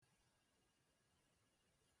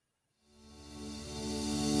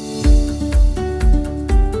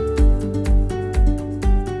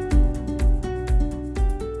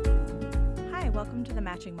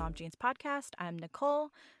Mom Jeans podcast. I'm Nicole.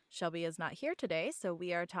 Shelby is not here today, so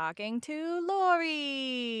we are talking to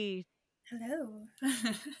Laurie. Hello.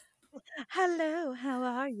 Hello, how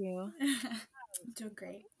are you? Doing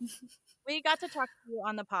great. We got to talk to you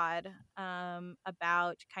on the pod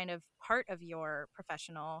about kind of part of your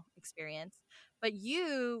professional experience, but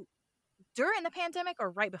you, during the pandemic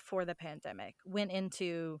or right before the pandemic, went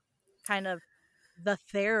into kind of the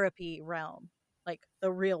therapy realm, like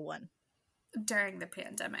the real one. During the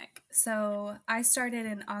pandemic. So I started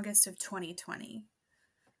in August of 2020.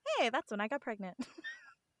 Hey, that's when I got pregnant.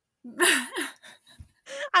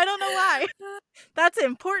 I don't know why. That's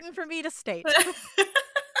important for me to state.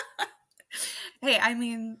 Hey, I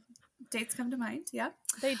mean, dates come to mind. Yeah.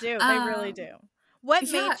 They do. They really do.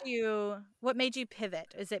 What Yeah. made you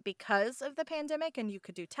pivot? Is it because of the pandemic and you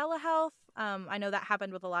could do telehealth? I know that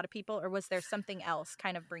happened with a lot of people, or was there something else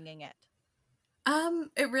kind of bringing it?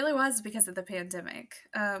 It really was because of the pandemic.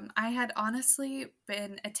 I had honestly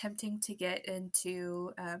been attempting to get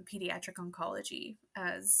into pediatric oncology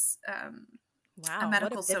as a Wow, what a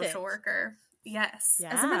medical pivot. social worker. Yes,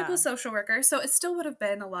 as a medical Yeah. social worker. So it still would have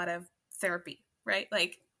been a lot of therapy, right?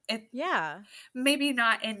 Like it Yeah. maybe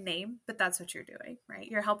not in name, but that's what you're doing, right?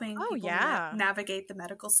 You're helping Oh, people yeah. navigate the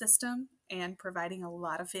medical system and providing a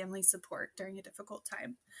lot of family support during a difficult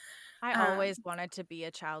time. I always Um, wanted to be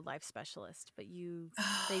a child life specialist, but they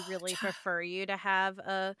oh, really prefer you to have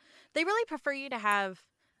a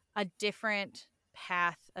different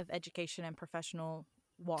path of education and professional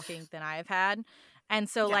walking than I've had. And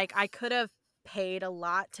so yeah, like I could have paid a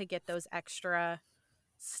lot to get those extra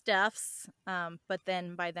stuffs. But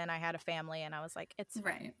then by then I had a family and I was like, it's fine.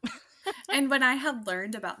 right. And when I had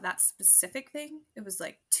learned about that specific thing, it was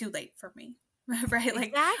like too late for me. Right?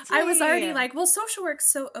 Like I was already Exactly. like, well, social work's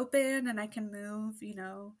so open and I can move,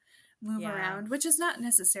 move Yeah. around, which is not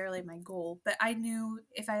necessarily my goal, but I knew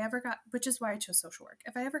if I ever got, which is why I chose social work,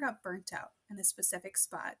 if I ever got burnt out in a specific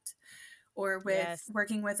spot or with Yes.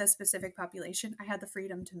 working with a specific population, I had the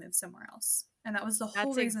freedom to move somewhere else. And that was the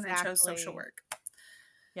whole That's reason I chose social exactly. work.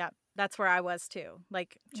 Yeah, that's where I was too.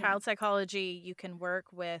 Like Yeah. child psychology, you can work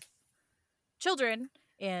with children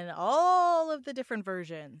in all of the different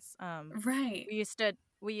versions. Right.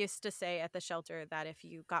 We used to say at the shelter that if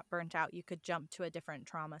you got burnt out, you could jump to a different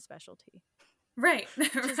trauma specialty, Right.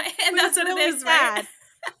 which is Right. And which is that's what it really is, right? sad.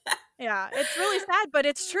 Yeah, it's really sad, but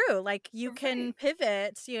it's true. Like you can Right.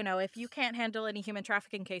 pivot, if you can't handle any human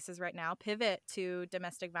trafficking cases right now, pivot to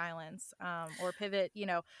domestic violence, or pivot,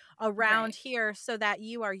 around Right. here so that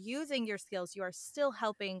you are using your skills. You are still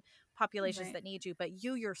helping populations Right. that need you, but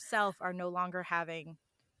you yourself are no longer having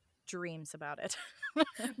dreams about it.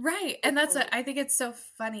 Right. And that's what Hopefully. I think it's so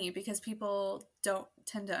funny because people don't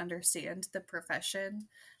tend to understand the profession.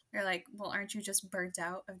 They're like, well, aren't you just burnt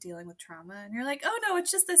out of dealing with trauma? And you're like, oh no,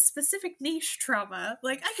 it's just this specific niche trauma.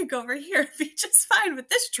 Like I could go over here and be just fine with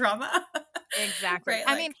this trauma. Exactly. Right.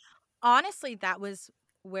 I mean, Like, honestly, that was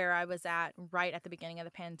where I was at right at the beginning of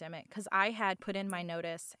the pandemic because I had put in my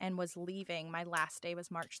notice and was leaving. My last day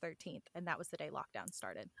was March 13th, and that was the day lockdown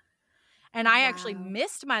started. And I actually wow.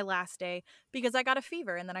 missed my last day because I got a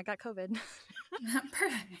fever and then I got COVID.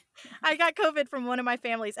 Perfect. I got COVID from one of my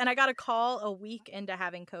families, and I got a call a week into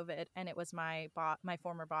having COVID, and it was my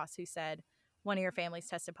former boss who said one of your families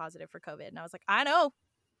tested positive for COVID, and I was like, I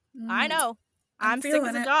Mm, know. I'm I'm sick as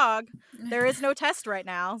feeling a it. dog. There is no test right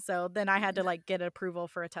now. So then I had to like get approval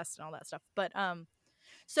for a test and all that stuff. But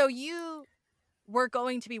so you were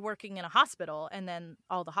going to be working in a hospital and then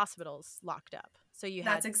all the hospitals locked up. So you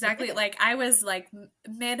That's had to exactly pivot. like I was like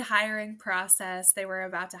mid hiring process. They were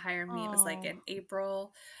about to hire me. It was like Oh, in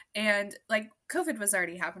April. And like COVID was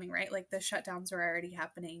already happening, right? Like the shutdowns were already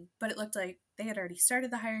happening, but it looked like they had already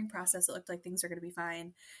started the hiring process. It looked like things were going to be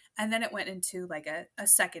fine. And then it went into like a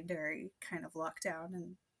secondary kind of lockdown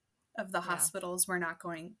and of the yeah. hospitals were not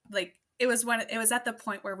going like it was at the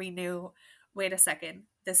point where we knew, wait a second,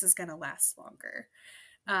 this is going to last longer.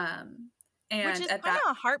 Um, Which and is at kind that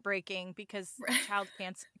of heartbreaking because child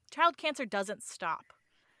cancer doesn't stop.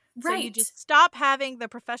 So you right. just stop having the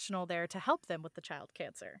professional there to help them with the child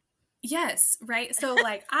cancer. Yes, right. So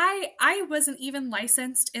like I wasn't even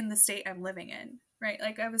licensed in the state I'm living in, right?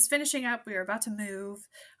 Like I was finishing up, we were about to move.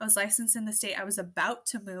 I was licensed in the state I was about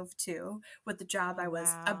to move to with the job Oh, I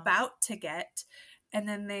was wow. about to get. And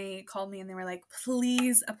then they called me and they were like,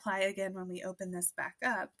 "Please apply again when we open this back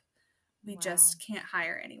up. We Wow. just can't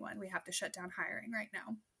hire anyone. We have to shut down hiring right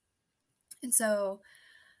now." And so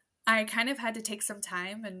I kind of had to take some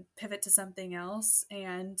time and pivot to something else.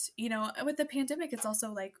 And, with the pandemic, it's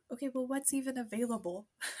also like, okay, well, what's even available?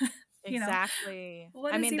 you know, Exactly.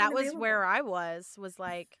 what I is mean, even that was where available? I was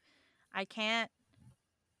like, I can't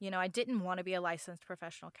I didn't want to be a licensed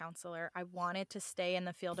professional counselor. I wanted to stay in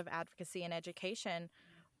the field of advocacy and education.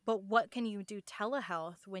 But what can you do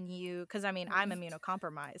telehealth when because I mean, I'm Right.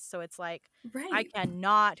 immunocompromised. So it's like, I Right.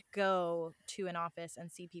 cannot go to an office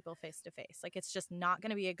and see people face to face. Like, it's just not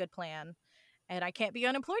going to be a good plan. And I can't be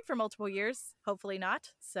unemployed for multiple years. Hopefully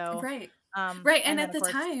not. So, Right. Right. And and then at of the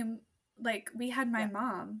course, time, like we had my yeah,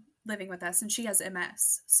 mom living with us and she has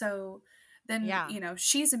MS. So then, yeah,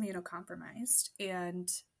 she's immunocompromised. And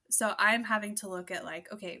so I'm having to look at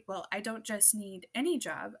like, okay, well, I don't just need any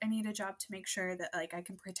job. I need a job to make sure that like I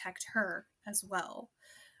can protect her as well.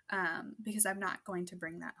 Because I'm not going to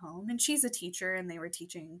bring that home. And she's a teacher and they were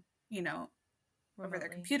teaching, over their remotely.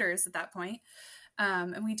 computers at that point.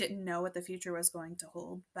 And we didn't know what the future was going to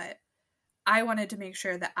hold. But I wanted to make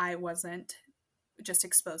sure that I wasn't just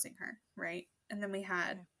exposing her, right? And then we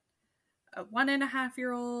had Okay. a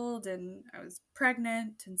 1.5-year old, and I was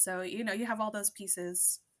pregnant. And so, you have all those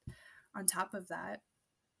pieces on top of that.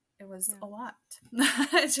 It was Yeah. a lot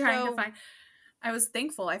trying to So, find. I was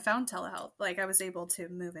thankful I found telehealth. Like, I was able to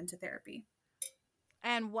move into therapy.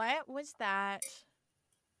 and what was that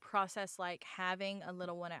process like having a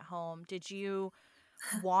little one at home? Did you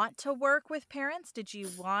want to work with parents? Did you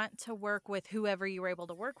want to work with whoever you were able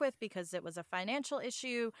to work with because it was a financial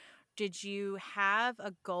issue? Did you have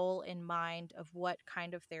a goal in mind of what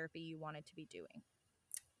kind of therapy you wanted to be doing?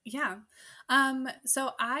 Yeah.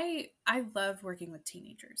 So I love working with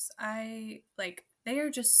teenagers. I like they are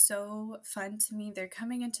just so fun to me. They're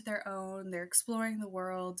coming into their own, they're exploring the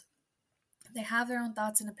world. They have their own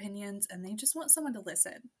thoughts and opinions and they just want someone to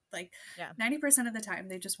listen. Like Yeah. 90% of the time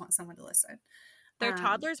they just want someone to listen. They're Um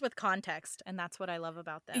toddlers with context, and that's what I love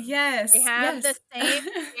about them. They yes, have the yes. same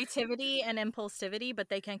creativity and impulsivity, but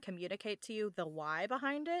they can communicate to you the why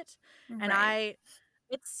behind it. And Right.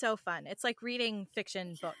 it's so fun. It's like reading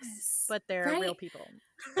fiction books, Yes. but they're real Right. people.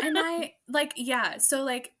 And I like yeah, so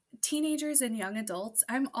like teenagers and young adults,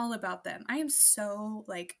 I'm all about them. I am so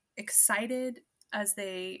like excited as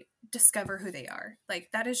they discover who they are.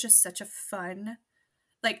 Like that is just such a fun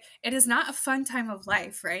like it is not a fun time of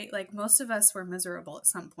life, right? Like most of us were miserable at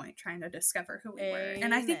some point trying to discover who we were.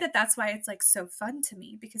 And I think Amen. that that's why it's like so fun to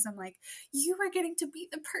me because I'm like you are getting to be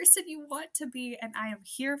the person you want to be and I am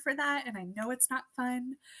here for that and I know it's not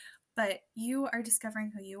fun, but you are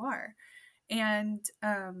discovering who you are. And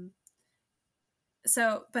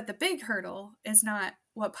so, but the big hurdle is not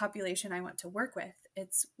what population I want to work with,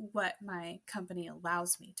 it's what my company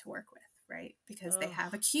allows me to work with, right? Because they Oh,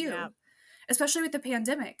 have a yeah. queue, especially with the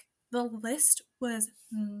pandemic. The list was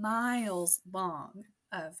miles long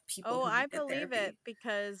of people Oh, who I needed believe it therapy.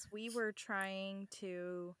 because we were trying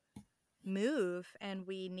to move and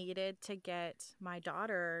we needed to get my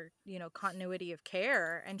daughter, continuity of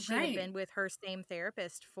care. And she had Right. been with her same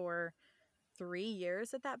therapist for 3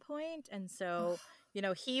 years at that point. And so,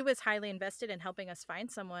 Oh, he was highly invested in helping us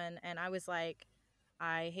find someone. And I was like,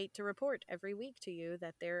 I hate to report every week to you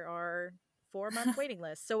that there are 4-month waiting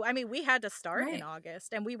lists. So, I mean, we had to start in right.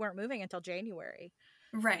 August and we weren't moving until January.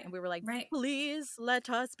 Right. And we were like, Right. please let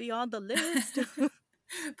us be on the list.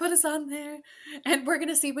 Put us on there and we're going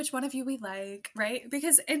to see which one of you we like, right?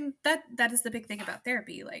 Because and that is the big thing about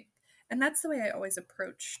therapy, like, and that's the way I always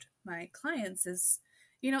approached my clients is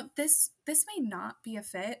this may not be a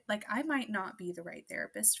fit, like I might not be the right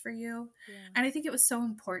therapist for you. Yeah. And I think it was so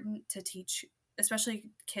important to teach especially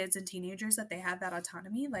kids and teenagers that they have that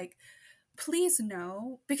autonomy, like please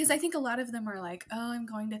know, because I think a lot of them are like, oh, I'm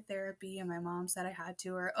going to therapy and my mom said I had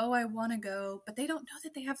to, or oh, I want to go, but they don't know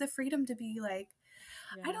that they have the freedom to be like,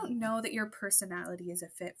 I Yeah. don't know that your personality is a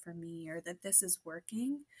fit for me or that this is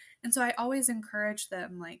working. And so I always encourage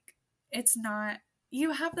them, like, it's not,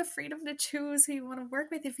 you have the freedom to choose who you want to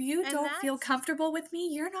work with. If you And don't feel that's comfortable with me,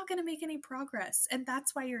 you're not going to make any progress. And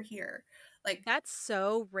that's why you're here. Like, That's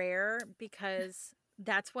so rare because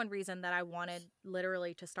that's one reason that I wanted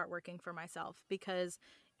literally to start working for myself because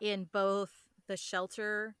in both the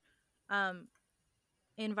shelter um,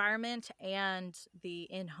 environment and the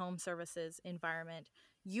in-home services environment,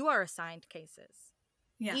 you are assigned cases.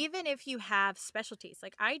 yeah, Even if you have specialties.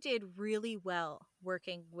 Like I did really well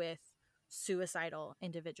working with suicidal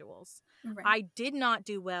individuals. right, I did not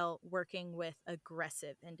do well working with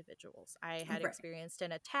aggressive individuals. I had right, experienced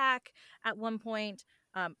an attack at one point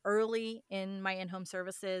early in my in-home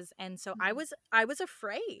services, and so mhm, I was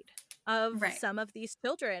afraid of right, some of these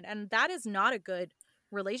children, and that is not a good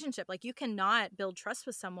relationship. Like you cannot build trust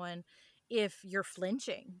with someone if you're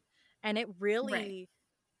flinching, and it right, really,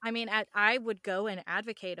 I mean, I would go and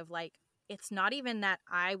advocate of like, it's not even that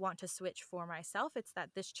I want to switch for myself. It's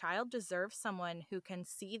that this child deserves someone who can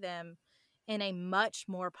see them in a much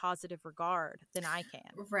more positive regard than I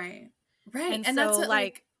can. Right. Right. And And that's so, what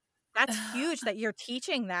like, that's huge that you're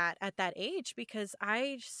teaching that at that age, because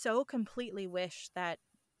I so completely wish that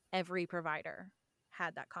every provider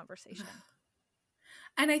had that conversation.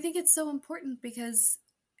 and I think it's so important because,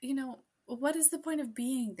 what is the point of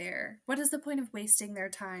being there? What is the point of wasting their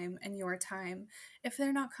time and your time if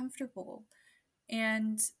they're not comfortable?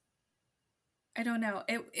 And I don't know.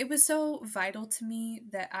 It was so vital to me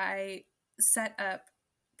that I set up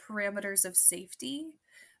parameters of safety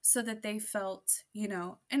so that they felt,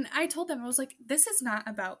 and I told them, I was like, this is not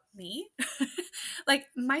about me. Like,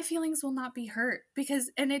 my feelings will not be hurt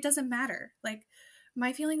and it doesn't matter. Like,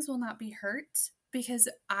 my feelings will not be hurt because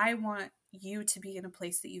I want you to be in a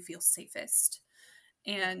place that you feel safest.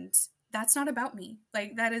 Yeah. And that's not about me.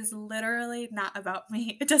 Like, that is literally not about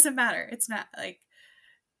me. It doesn't matter. It's not like,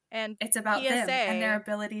 And it's about them and their PSA,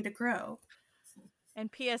 ability to grow.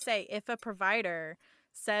 if a provider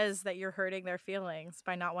says that you're hurting their feelings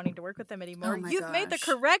by not wanting to work with them anymore, Oh my you've made the gosh.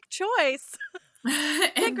 correct choice.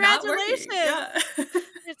 And not working. Congratulations. Yeah.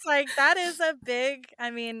 It's like, that is a big,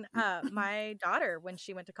 my daughter, when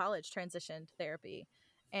she went to college, transitioned therapy.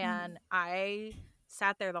 And I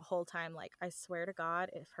sat there the whole time, like, I swear to God,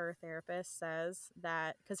 if her therapist says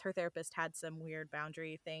that, because her therapist had some weird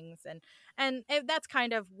boundary things, that's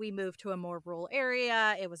kind of, we moved to a more rural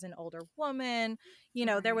area. It was an older woman.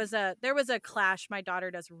 There Right. was a clash. My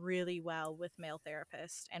daughter does really well with male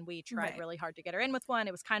therapists, and we tried Right. really hard to get her in with one.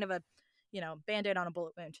 It was kind of a, band-aid on a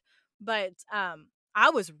bullet wound. But I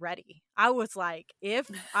was ready. I was like, if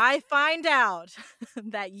I find out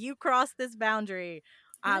that you cross this boundary,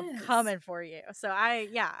 I'm Yes. coming for you. So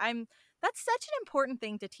that's such an important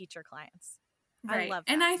thing to teach your clients. I Right. love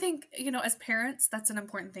And that. I think, as parents, that's an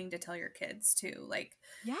important thing to tell your kids too. Like,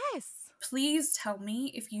 Yes. please tell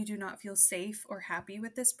me if you do not feel safe or happy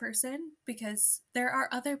with this person because there are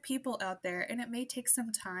other people out there and it may take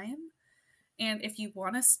some time. And if you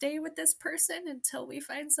want to stay with this person until we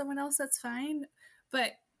find someone else, that's fine.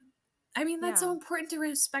 But I mean, that's so Yeah. important to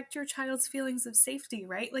respect your child's feelings of safety,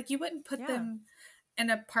 right? Like, you wouldn't put Yeah. them in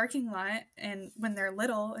a parking lot and when they're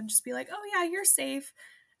little and just be like, oh, yeah, you're safe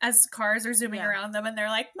as cars are zooming Yeah. around them and they're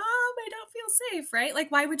like, Mom, I don't feel safe, right?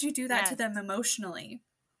 Like, why would you do that to Yes. them emotionally?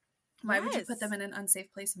 Why would you put them Yes. in an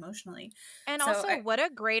unsafe place emotionally? And So, also, what a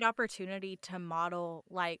great opportunity to model,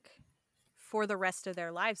 like, for the rest of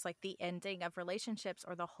their lives, like the ending of relationships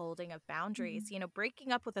or the holding of boundaries.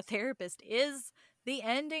 Breaking up with a therapist is the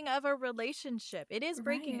ending of a relationship. It is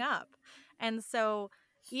breaking right, up. And so,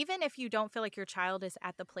 even if you don't feel like your child is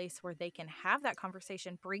at the place where they can have that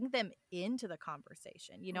conversation, bring them into the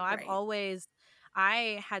conversation. right,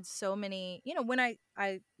 I had so many, when I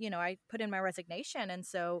put in my resignation.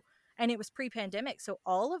 And it was pre-pandemic, so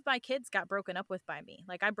all of my kids got broken up with by me.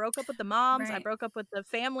 Like, I broke up with the moms, I right, broke up with the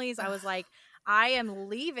families. I was Ugh, like, I am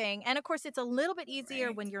leaving. And of course, it's a little bit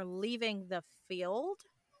easier right, when you're leaving the field,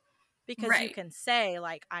 because you right, can say,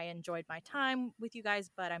 like, I enjoyed my time with you guys,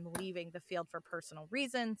 but I'm leaving the field for personal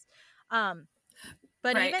reasons. um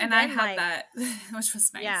but right. even And I then, had like, that, which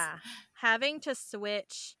was nice. yeah, having to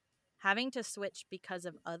switch having to switch because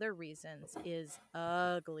of other reasons is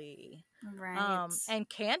ugly, Right, and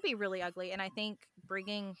can be really ugly. And I think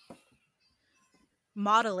bringing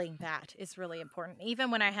modeling that is really important. Even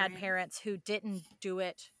when I had right, parents who didn't do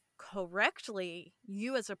it correctly,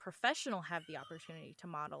 you as a professional have the opportunity to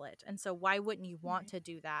model it. And so why wouldn't you want right, to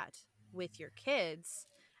do that with your kids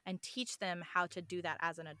and teach them how to do that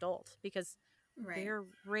as an adult? Because right, they're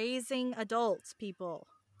raising adults, people.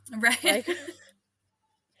 right. Like,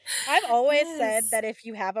 I've always said Yes. that if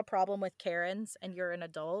you have a problem with Karens and you're an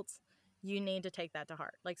adult, you need to take that to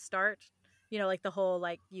heart. Like, start, like the whole,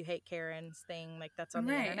 like, you hate Karens thing, like, that's on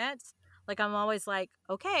the Right, internet. Like, I'm always like,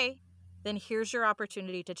 okay, then here's your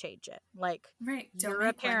opportunity to change it. Like, right. Don't you're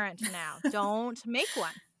a make one. parent now. Don't make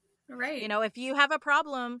one. Right, If you have a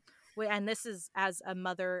problem and this is as a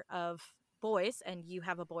mother of boys and you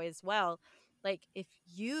have a boy as well, like, if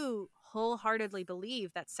you wholeheartedly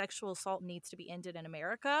believe that sexual assault needs to be ended in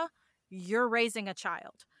America, you're raising a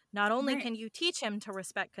child. Not only right. can you teach him to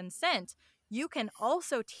respect consent, you can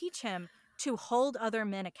also teach him to hold other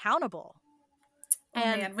men accountable. Oh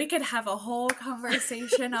And man, we could have a whole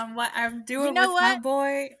conversation on what I'm you doing know with my what?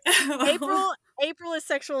 boy. April is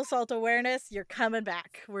sexual assault awareness. You're coming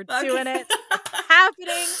back. We're Okay. doing it. It's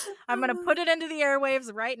happening. I'm going to put it into the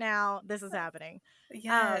airwaves right now. This is happening.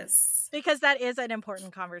 Um, Yes. because that is an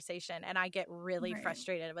important conversation, and I get really Right.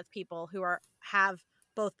 frustrated with people who have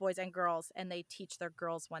both boys and girls, and they teach their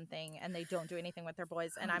girls one thing and they don't do anything with their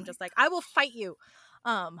boys, and Oh I'm my just like, I will fight you.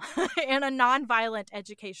 Um in a non-violent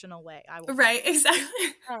educational way. I will god. fight Right, you.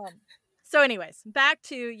 exactly. Um So anyways, back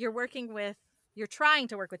to you're trying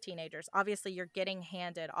to work with teenagers. Obviously, you're getting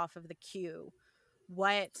handed off of the queue.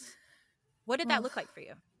 What did that Well, look like for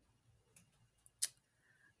you?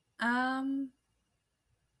 um,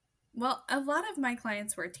 well, a lot of my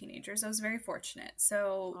clients were teenagers. I was very fortunate.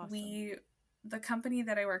 So Awesome. the company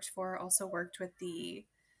that I worked for also worked with the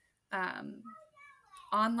um,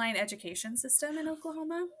 online education system in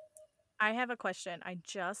Oklahoma. I have a question. I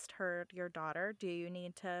just heard your daughter. Do you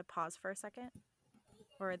need to pause for a second?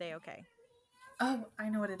 Or are they okay? Oh, I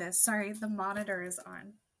know what it is. Sorry, the monitor is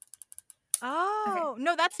on. Okay. Oh,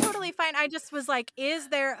 no, that's totally fine. I just was like, is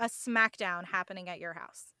there a smackdown happening at your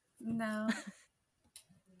house? No.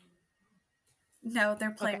 No,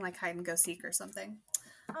 they're Okay. playing like hide and go seek or something.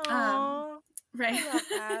 Um, Oh, right. I love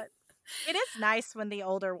that. It is nice when the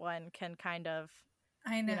older one can kind of,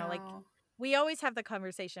 I like, know. we always have the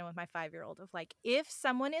conversation with my 5-year-old of like, if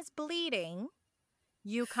someone is bleeding,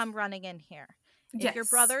 you come running in here. If your Yes.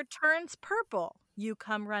 brother turns purple, you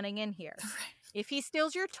come running in here. If he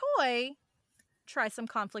steals your toy, try some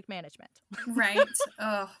conflict management. Right.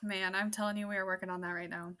 Oh man, I'm telling you, we are working on that right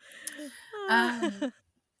now. Um,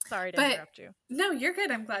 Sorry to but interrupt you. no, you're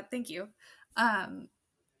good. I'm glad. Thank you. Um,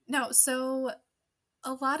 no, so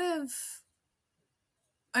a lot of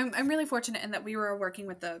I'm really fortunate in that we were working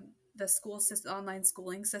with the school system, online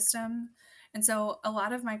schooling system, and so a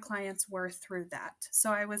lot of my clients were through that.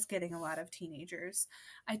 So I was getting a lot of teenagers.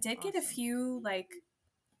 I did get a Awesome. few like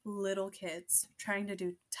little kids trying to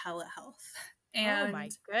do telehealth Oh my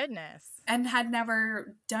and goodness. had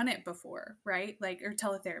never done it before, right? Like or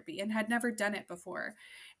teletherapy and had never done it before.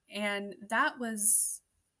 And that was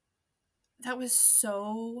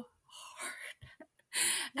so hard.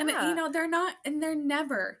 And Yeah. they're not and they're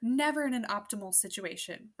never in an optimal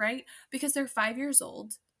situation, right? Because they're 5 years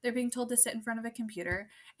old. They're being told to sit in front of a computer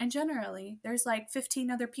and generally there's like 15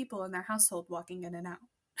 other people in their household walking in and out.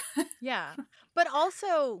 Yeah. But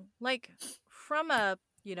also, like, from a,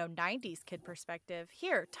 90s kid perspective,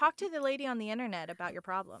 here, talk to the lady on the internet about your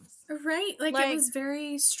problems. Right? Like it Like, was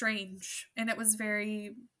very strange and it was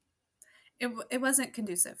very it wasn't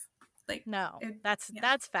conducive. Like no. it yeah.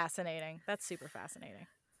 That's fascinating. That's super fascinating.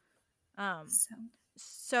 Um So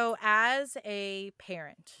so as a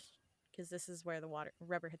parent, because this is where the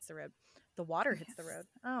rubber hits the road. The water hits the yes. road.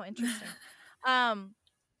 Oh, interesting. Um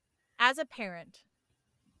as a parent,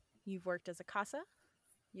 you've worked as a casa,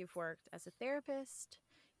 you've worked as a therapist,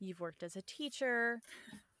 you've worked as a teacher.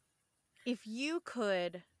 If you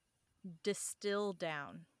could distill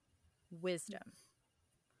down wisdom,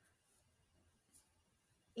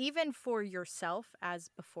 even for yourself as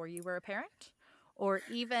before you were a parent, or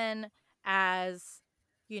even as,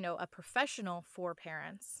 a professional for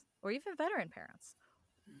parents, or even veteran parents,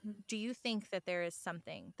 Mhm. do you think that there is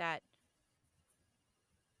something that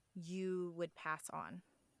you would pass on?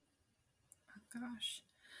 Oh gosh.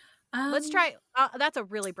 Let's Um try, that's a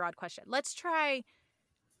really broad question. Let's try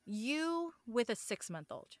you with a 6-month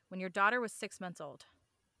old. When your daughter was 6 months old,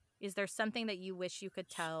 is there something that you wish you could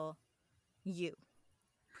tell you,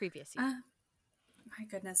 previous you? uh, my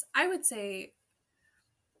goodness. I would say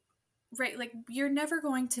right, like you're never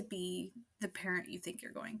going to be the parent you think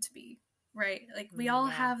you're going to be, right? Like we all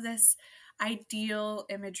Yeah. have this ideal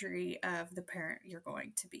imagery of the parent you're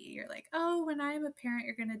going to be. You're like, "Oh, when I'm a parent,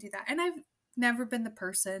 you're going to do that." And I've never been the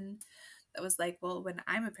person that was like, "Well, when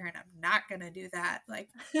I'm a parent, I'm not going to do that." Like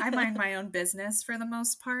I mind my own business for the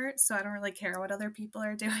most part, so I don't really care what other people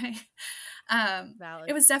are doing. It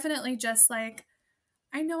Valid. was definitely just like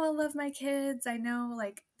I know I love my kids. I know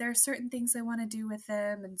like there are certain things I want to do with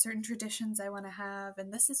them and certain traditions I want to have.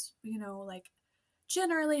 And this is, like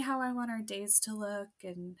generally how I want our days to look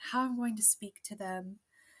and how I'm going to speak to them.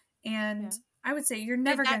 And Yeah. I would say you're Did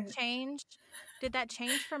never that going to, change? Did that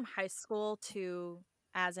change from high school to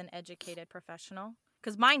as an educated professional?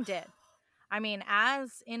 Because mine did. I mean,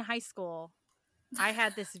 as in high school, I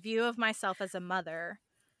had this view of myself as a mother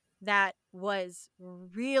that was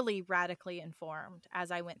really radically informed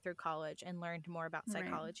as I went through college and learned more about right,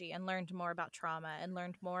 psychology and learned more about trauma and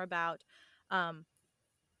learned more about, um,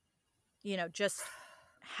 just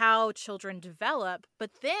how children develop.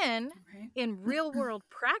 But then in right, real world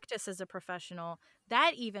practice as a professional,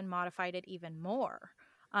 that even modified it even more.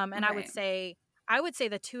 And I would right. say,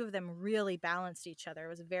 the two of them really balanced each other. It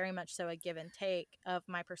was very much so a give and take of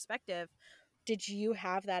my perspective. Did you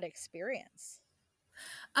have that experience?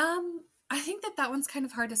 I think that one's kind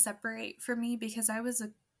of hard to separate for me because I was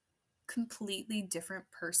a completely different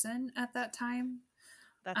person at that time.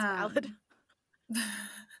 That's valid. Um,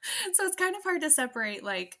 so it's kind of hard to separate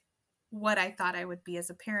like what I thought I would be as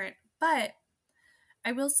a parent. But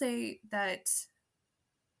I will say that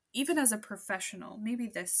even as a professional, maybe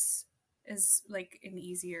this is like an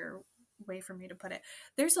easier way for me to put it.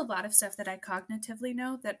 There's a lot of stuff that I cognitively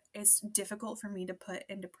know that is difficult for me to put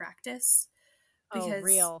into practice Oh, because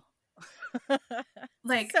real.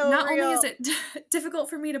 like So not only is real. it difficult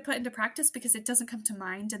for me to put into practice because it doesn't come to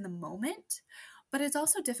mind in the moment, but it's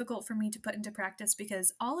also difficult for me to put into practice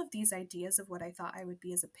because all of these ideas of what I thought I would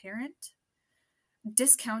be as a parent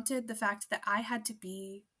discounted the fact that I had to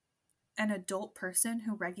be an adult person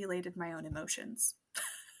who regulated my own emotions.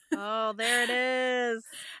 Oh, there it is.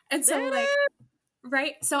 And There so, it like, is.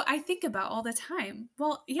 right? So I think about all the time,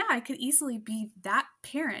 well, yeah, I could easily be that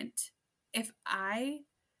parent if I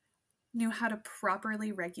knew how to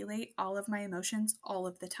properly regulate all of my emotions all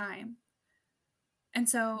of the time. And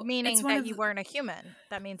so it's Meaning one that of you the, weren't a human.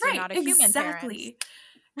 That means you're right, not a human parent. exactly.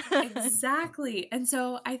 Exactly. And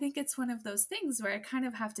so I think it's one of those things where I kind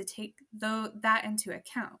of have to take that into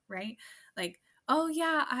account, right? Like, oh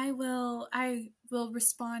yeah, I will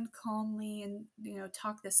respond calmly and,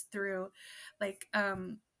 talk this through. Like,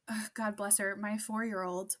 God bless her, my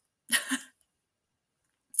 4-year-old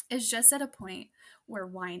is just at a point where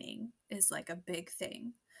whining is like a big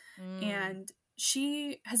thing. Mm. And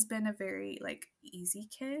she has been a very like easy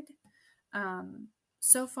kid um,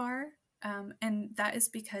 so far. And that is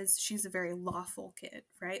because she's a very lawful kid,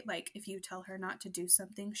 right? Like, if you tell her not to do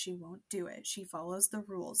something, she won't do it. She follows the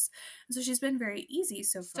rules. And so she's been very easy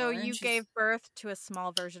so So far. And you she's, gave birth to a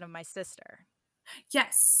small version of my sister.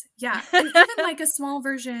 yes, yeah. And even like a small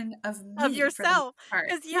version of Of me for the most yourself, part.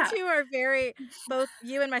 because you Yeah. two are very, both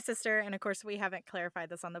you and my sister, and of course we haven't clarified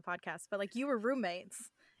this on the podcast, but like you were roommates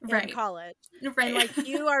in Right. college, and Right. like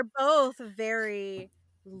you are both very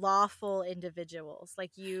lawful individuals.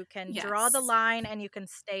 Like you can draw the Yes. line and you can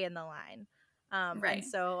stay in the line. And Right.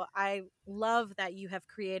 so I love that you have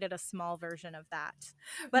created a small version of that,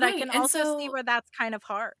 but I Right. can And also see so, where that's kind of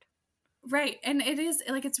hard. right. And it is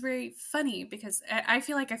like, it's very funny because I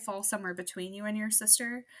feel like I fall somewhere between you and your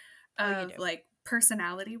sister Oh, you of do. like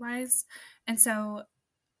personality wise. And so,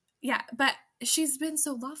 yeah, but she's been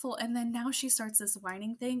so lawful. And then now she starts this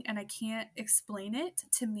whining thing and I can't explain it.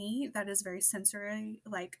 To me, that is very sensory,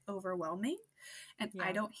 like overwhelming. And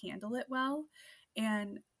I Yeah. don't handle it well.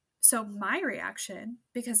 And so my reaction,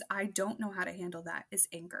 because I don't know how to handle that, is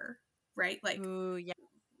anger, right? Like, Ooh, yeah.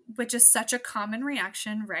 which is such a common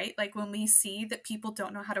reaction, right? Like when we see that people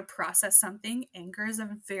don't know how to process something, anger is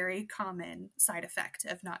a very common side effect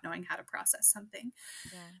of not knowing how to process something.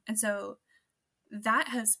 Yeah. And so that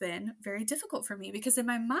has been very difficult for me because in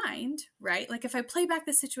my mind, right? Like if I play back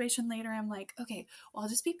the situation later, I'm like, okay, well, I'll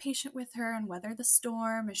just be patient with her and weather the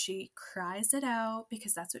storm as she cries it out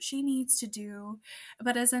because that's what she needs to do.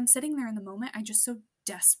 But as I'm sitting there in the moment, I just so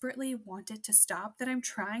desperately want it to stop that I'm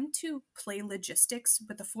trying to play logistics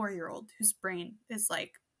with a 4-year-old whose brain is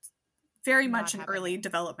like very Not much in early happening.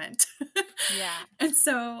 development. Yeah. And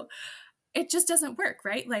so it just doesn't work,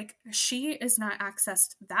 right? Like she is not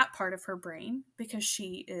accessed that part of her brain because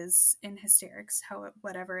she is in hysterics,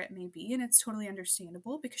 whatever it may be, and it's totally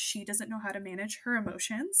understandable because she doesn't know how to manage her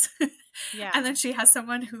emotions. And Yeah. then she has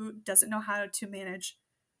someone who doesn't know how to manage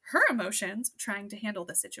her emotions trying to handle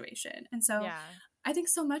the situation. And so Yeah. I think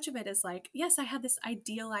so much of it is like, yes, I had this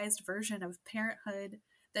idealized version of parenthood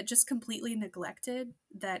that just completely neglected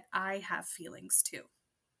that I have feelings too.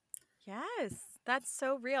 Yes, that's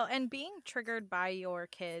so real. And being triggered by your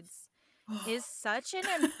kids is such an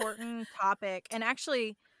important topic. And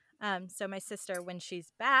actually, so my sister, when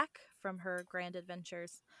she's back from her grand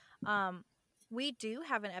adventures, um, we do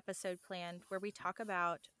have an episode planned where we talk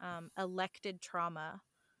about elected trauma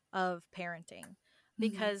of parenting, Mhm.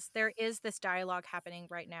 because there is this dialogue happening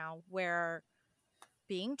right now where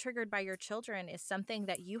being triggered by your children is something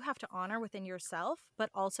that you have to honor within yourself, but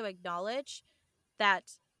also acknowledge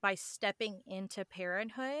that by stepping into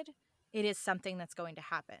parenthood, it is something that's going to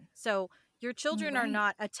happen. So your children are Right.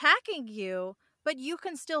 not attacking you, but you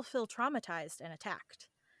can still feel traumatized and attacked.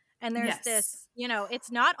 And there's Yes. this,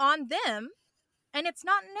 it's not on them and it's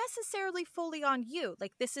not necessarily fully on you.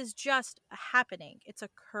 Like this is just happening, it's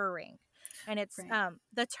occurring. And it's Right.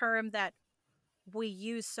 the term that we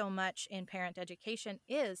use so much in parent education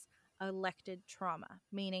is elected trauma,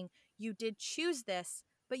 meaning you did choose this,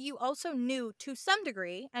 but you also knew to some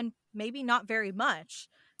degree, and maybe not very much,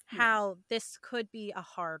 Right. how this could be a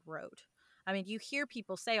hard road. I mean, you hear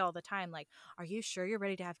people say all the time, like, are you sure you're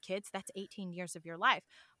ready to have kids? That's 18 years of your life.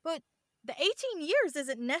 But the 18 years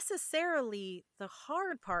isn't necessarily the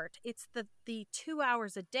hard part. It's the 2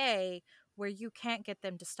 hours a day where you can't get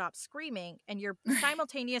them to stop screaming and you're Right.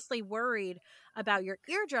 simultaneously worried about your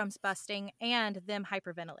eardrums busting and them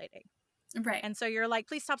hyperventilating. Right. And so you're like,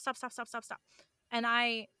 please stop, stop, stop, stop, stop, stop. And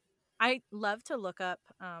I I love to look up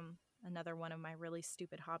another one of my really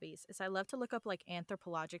stupid hobbies is I love to look up like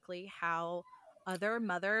anthropologically how other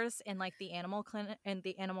mothers in like the animal clinic and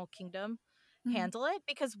the animal kingdom Mhm. handle it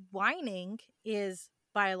because whining is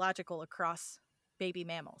biological across baby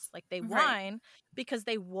mammals. Like they Right. whine because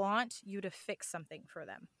they want you to fix something for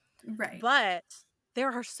them. Right. But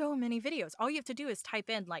there are so many videos. All you have to do is type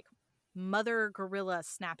in like mother gorilla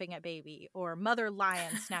snapping at baby or mother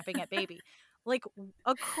lion snapping at baby. Like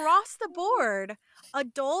across the board,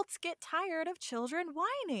 adults get tired of children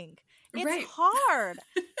whining. It's Right. hard.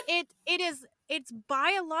 It's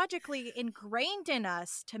biologically ingrained in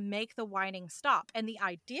us to make the whining stop. And the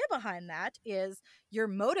idea behind that is you're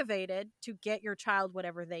motivated to get your child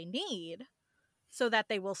whatever they need so that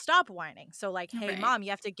they will stop whining. So like, hey Right. mom, you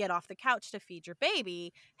have to get off the couch to feed your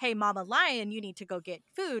baby. Hey mama lion, you need to go get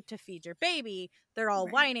food to feed your baby. They're all Right.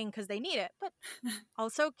 whining because they need it. But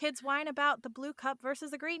also kids whine about the blue cup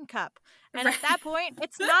versus the green cup. And at that Right. point,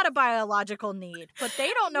 it's not a biological need, but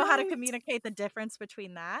they don't know how to Right. communicate the difference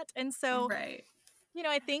between that. And so, Right.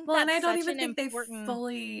 I think Well, and that's I don't such even an think they important.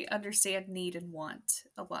 fully understand need and want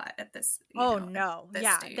a lot at this, Oh at no. this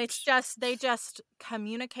Yeah, stage. they just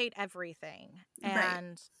communicate everything. Right.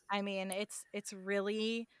 And I mean, it's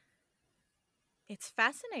really it's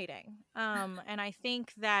fascinating. And I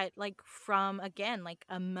think that like from again like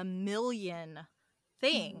a mammalian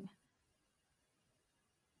Mhm. thing,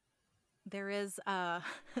 there is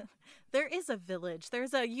there is a village.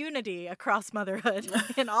 There's a unity across motherhood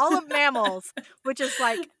in all of mammals, which is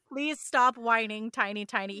like please stop whining tiny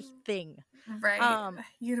tiny thing. Right. Um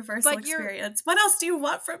Universal but you're experience. What else do you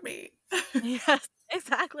want from me? yes,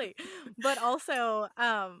 exactly. But also,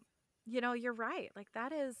 you're right. Like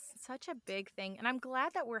that is such a big thing. And I'm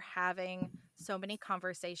glad that we're having so many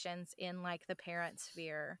conversations in like the parent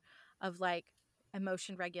sphere of like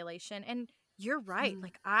emotion regulation. And you're right. Mm.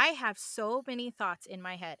 Like I have so many thoughts in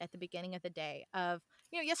my head at the beginning of the day of,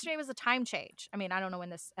 yesterday was a time change. I mean, I don't know when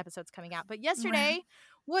this episode's coming out, but Right. yesterday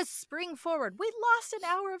was spring forward. We lost an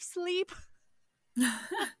hour of sleep.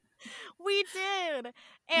 We did.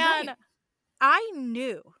 And Right. I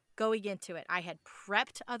knew going into it, I had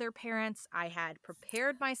prepped other parents, I had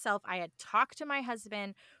prepared myself, I had talked to my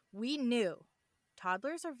husband. We knew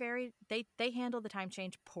toddlers are they handle the time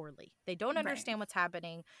change poorly. They don't Right. understand what's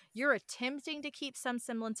happening. You're attempting to keep some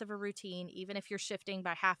semblance of a routine, even if you're shifting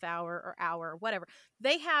by half hour or hour or whatever.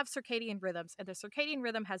 They have circadian rhythms, and the circadian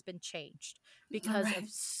rhythm has been changed because of Right.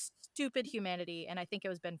 stupid humanity. And I think it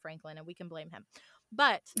was Ben Franklin, and we can blame him.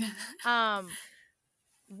 But um,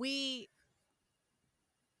 we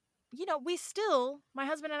we still, my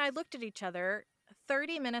husband and I looked at each other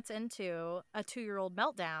 30 minutes into a 2-year-old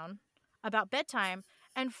meltdown about bedtime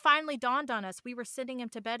and finally dawned on us we were sending him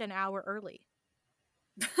to bed an hour early.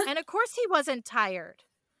 And of course he wasn't tired.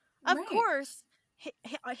 Of Right. course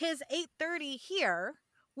his 8:30 here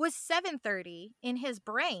was 7:30 in his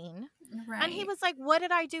brain. And he Right. was like, "What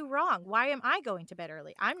did I do wrong? Why am I going to bed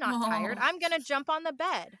early? I'm not tired. Oh. I'm going to jump on the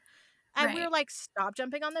bed." And we were Right. like, "Stop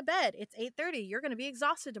jumping on the bed. It's 8:30. You're going to be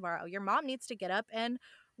exhausted tomorrow. Your mom needs to get up and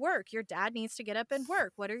work. Your dad needs to get up and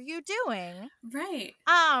work. What are you doing?" Right.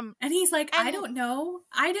 Um And he's like, I and don't know.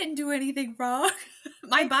 I didn't do anything wrong.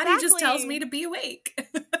 My body just tells me exactly. to be awake.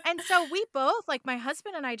 And so we both, like my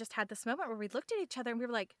husband and I just had this moment where we looked at each other and we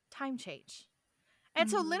were like, "Time change." And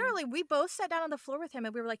so Mhm. literally we both sat down on the floor with him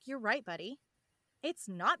and we were like, "You're right, buddy. It's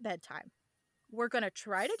not bedtime. We're going to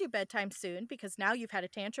try to do bedtime soon because now you've had a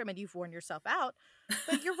tantrum and you've worn yourself out.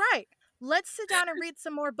 But you're right. Let's sit down and read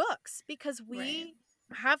some more books because Right. we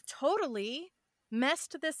have totally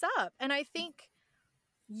messed this up." And I think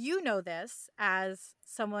you know this as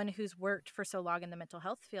someone who's worked for so long in the mental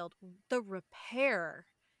health field. The repair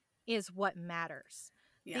is what matters.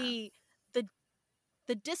 Yeah. The the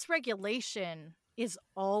the dysregulation is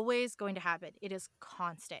always going to happen. It is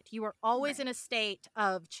constant. You are always in Right. a state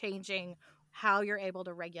of changing how you're able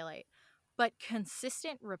to regulate. But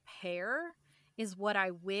consistent repair is what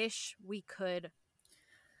I wish we could.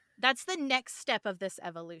 That's the next step of this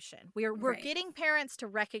evolution. We're Right. getting parents to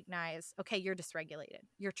recognize, okay, you're dysregulated.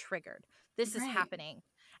 You're triggered. This is Right. happening.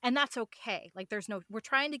 And that's okay. Like we're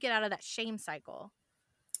trying to get out of that shame cycle.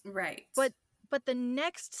 Right. But the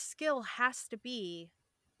next skill has to be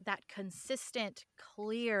that consistent,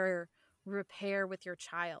 clear repair with your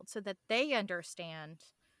child so that they understand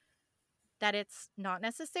that it's not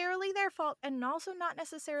necessarily their fault and also not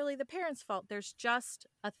necessarily the parents' fault. There's just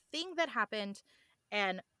a thing that happened,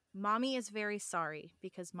 and mommy is very sorry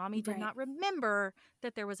because mommy did Right. not remember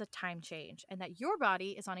that there was a time change and that your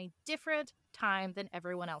body is on a different time than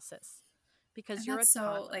everyone else's. because And you're a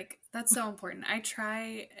that's so important. I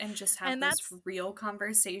try and just have and those that's real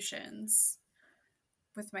conversations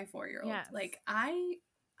with my 4-year-old. yes, Like I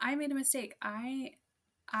made a mistake. I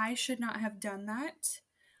should not have done that.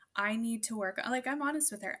 I need to work on, like, I'm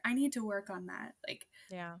honest with her. I need to work on that. Like,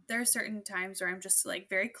 yeah, there are certain times where I'm just like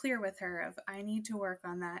very clear with her of I need to work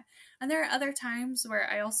on that. And there are other times where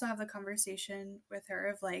I also have the conversation with her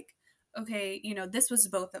of like, okay, this was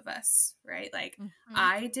both of us, right? Like, hmm,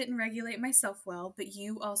 I didn't regulate myself well, but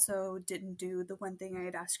you also didn't do the one thing I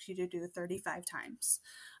had asked you to do 35 times.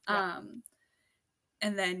 yep,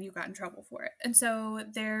 And then you got in trouble for it. And so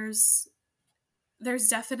there's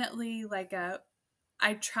definitely like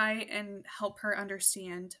I try and help her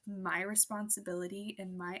understand my responsibility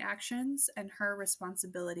in my actions and her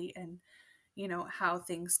responsibility and how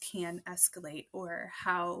things can escalate or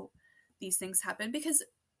how these things happen, because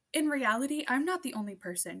in reality I'm not the only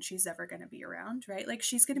person she's ever going to be around, right? Like,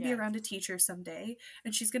 she's going to be yes, around a teacher someday,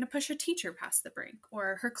 and she's going to push a teacher past the brink,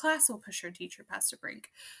 or her class will push her teacher past the brink.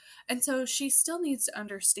 And so she still needs to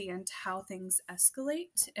understand how things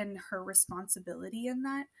escalate and her responsibility in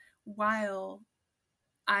that, while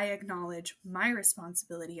I acknowledge my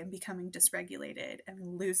responsibility in becoming dysregulated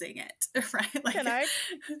and losing it, right? can Like,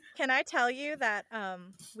 I tell you that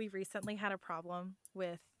we recently had a problem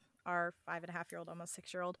with our 5.5-year-old, almost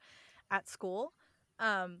 6-year-old at school,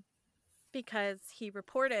 um because he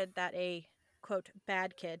reported that a quote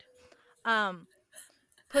bad kid um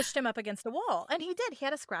pushed him up against a wall. And he did. He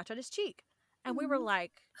had a scratch on his cheek. And we were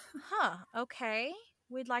like, huh, okay.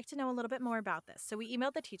 We'd like to know a little bit more about this. So we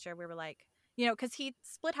emailed the teacher. We were like, because he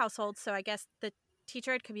split households. So I guess the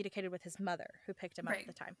teacher had communicated with his mother who picked him up at right,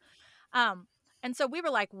 the time. Um, and so we were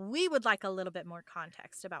like, we would like a little bit more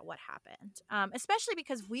context about what happened, especially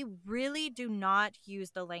because we really do not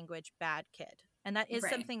use the language bad kid. And that is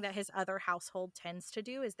right, something that his other household tends to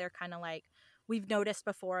do, is they're kind of like, we've noticed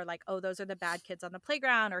before, like, oh, those are the bad kids on the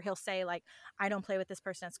playground. Or he'll say, like, I don't play with this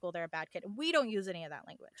person at school. They're a bad kid. We don't use any of that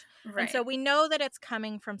language. And so right. we know that it's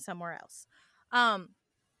coming from somewhere else. Um,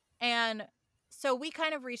 and so we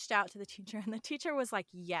kind of reached out to the teacher, and the teacher was like,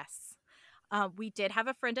 yes. We did have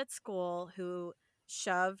a friend at school who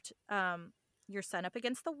shoved your son up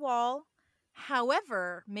against the wall.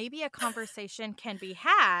 However, maybe a conversation can be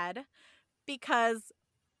had, because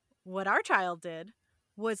what our child did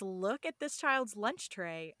was look at this child's lunch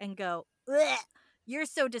tray and go, "Ugh, you're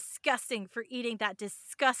so disgusting for eating that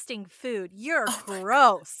disgusting food. You're Oh my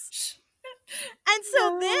gross." gosh. And so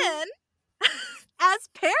No. then, as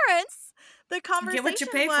parents, the You get what you conversation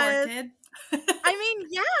pay for, was, kid. I mean,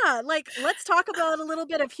 yeah, like, let's talk about a little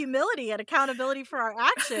bit of humility and accountability for our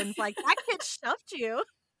actions. Like, that kid shoved you.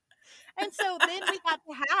 And so then we got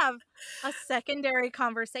to have a secondary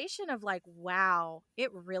conversation of like, wow,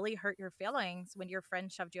 it really hurt your feelings when your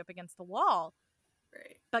friend shoved you up against the wall.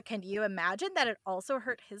 Right. But can you imagine that it also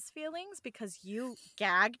hurt his feelings because you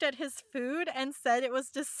gagged at his food and said it was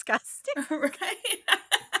disgusting? Right.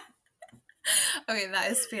 Okay,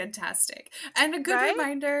 that is fantastic. And a good Right?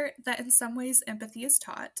 reminder that in some ways empathy is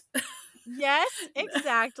taught. Yes,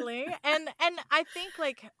 exactly. And I think,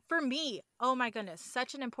 like, for me, oh my goodness,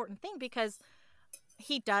 such an important thing, because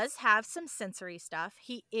he does have some sensory stuff.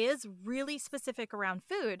 He is really specific around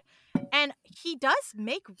food. And he does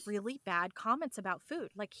make really bad comments about food.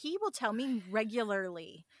 Like, he will tell me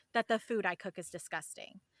regularly that the food I cook is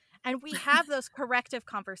disgusting. And we have those corrective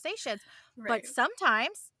conversations. But Right.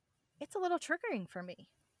 sometimes it's a little triggering for me.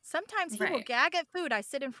 Sometimes he will Right. gag at food. I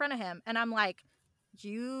sit in front of him and I'm like,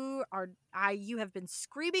 you have been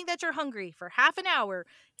screaming that you're hungry for half an hour.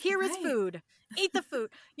 Here is Right. food. Eat the food.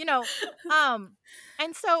 You know, um,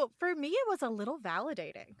 and so for me, it was a little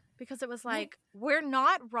validating, because it was Right. like, we're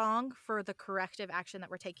not wrong for the corrective action that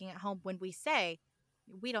we're taking at home when we say,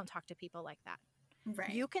 we don't talk to people like that. Right.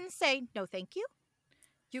 You can say, no, thank you.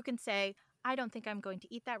 You can say, I don't think I'm going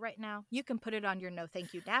to eat that right now. You can put it on your no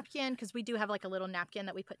thank you napkin, because we do have like a little napkin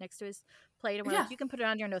that we put next to his plate. And we're Yeah. like, you can put it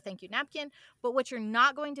on your no thank you napkin. But what you're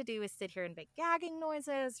not going to do is sit here and make gagging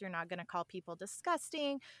noises. You're not going to call people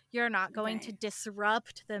disgusting. You're not going to Right.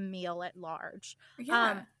 disrupt the meal at large.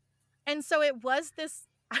 Yeah. Um, and so it was this,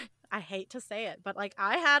 I hate to say it, but like,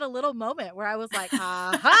 I had a little moment where I was like,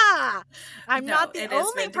 aha, I'm No, not the it is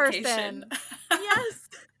only vindication. person. Yes.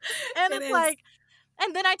 And It it's is. like,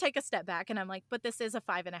 and then I take a step back and I'm like, but this is a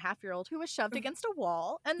 5.5-year-old who was shoved against a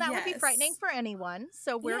wall, and that would be frightening Yes. for anyone.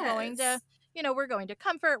 So we're going to, Yes. we're going to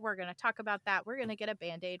comfort. We're going to talk about that. We're going to get a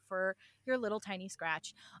Band-Aid for your little tiny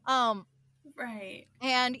scratch. Right.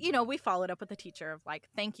 And, we followed up with the teacher of like,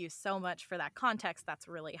 thank you so much for that context. That's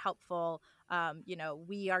really helpful.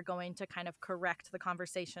 We are going to kind of correct the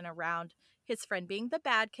conversation around his friend being the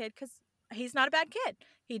bad kid, because he's not a bad kid.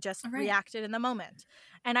 He just Right. reacted in the moment.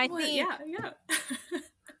 And I Well, think yeah, yeah.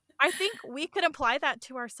 we could apply that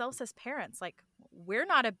to ourselves as parents. Like, we're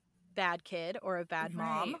not a bad kid or a bad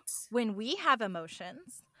mom Right. when we have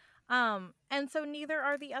emotions. And so neither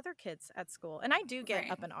are the other kids at school. And I do get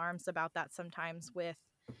Right. up in arms about that sometimes with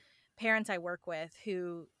parents I work with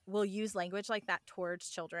who will use language like that towards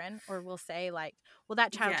children, or will say like, well,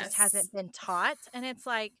 that child just Yes. hasn't been taught. And it's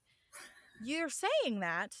like, you're saying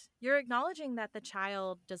that, you're acknowledging that the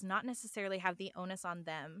child does not necessarily have the onus on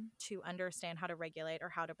them to understand how to regulate or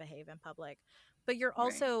how to behave in public, but you're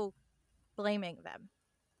Right. also blaming them.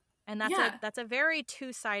 And Yeah. that's a very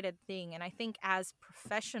two-sided thing. And I think as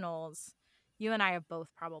professionals, you and I have both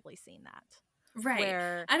probably seen that, Right.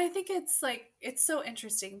 where And I think it's like, it's so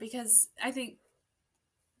interesting because I think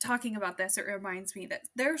talking about this, it reminds me that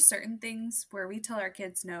there are certain things where we tell our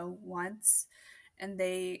kids no once and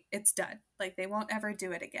it's done. Like they won't ever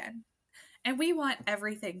do it again. And we want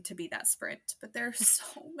everything to be that sprint, but there are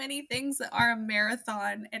so many things that are a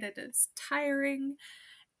marathon and it is tiring.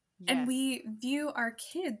 And yes, we view our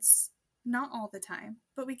kids, not all the time,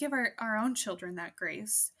 but we give our own children that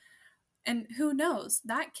grace. And who knows,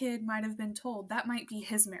 that kid might have been told that might be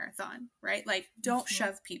his marathon, right? Like, don't hmm,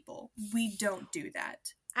 shove people. We don't do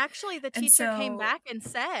that. actually the And teacher came so, back and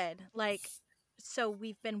said like, so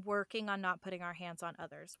we've been working on not putting our hands on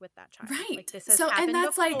others with that child. Like, right. this has So, and happened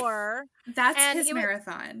that's like, before. that's And his it was,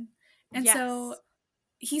 marathon. And so, yes,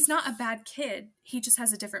 he's not a bad kid. He just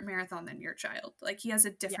has a different marathon than your child. Like, he has a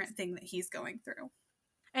yes. different thing that he's going through.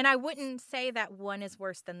 And I wouldn't say that one is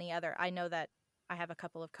worse than the other. I know that I have a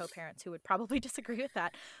couple of co-parents who would probably disagree with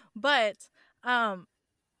that. But um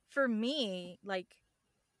for me, like,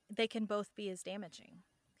 they can both be as damaging.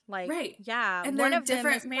 Like, Right. yeah, And one they're of them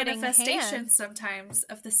is different putting manifestations hands. sometimes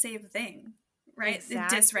of the same thing, right? The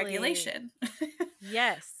Exactly. dysregulation.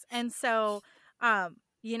 Yes. And so,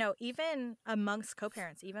 even amongst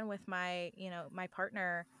co-parents, even with my, my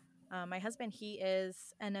partner, my husband, he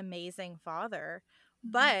is an amazing father,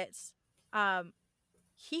 Mhm. but um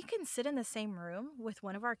he can sit in the same room with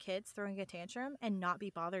one of our kids throwing a tantrum and not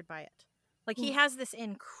be bothered by it. Like, he Ooh. has this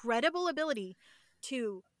incredible ability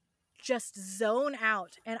to just zone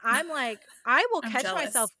out. And I'm like, I will I'm catch jealous.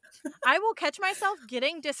 myself. I will catch myself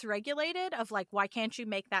getting dysregulated of like, why can't you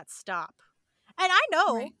make that stop? And I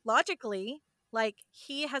know Right. logically, like,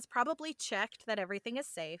 he has probably checked that everything is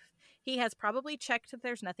safe. He has probably checked that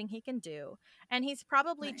there's nothing he can do. And he's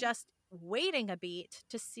probably Right. just waiting a beat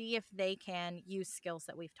to see if they can use skills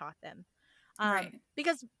that we've taught them. Right.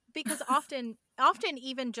 Because often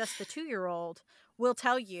even just the 2-year-old will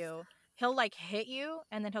tell you, he'll like hit you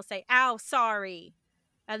and then he'll say, ow, sorry.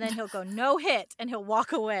 And then he'll go, no hit, and he'll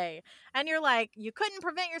walk away. And you're like, you couldn't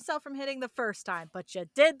prevent yourself from hitting the first time, but you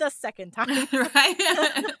did the second time. Right.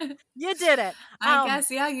 You did it. I Um,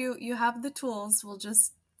 guess yeah, you have the tools. We'll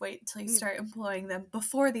just wait until you mm, start employing them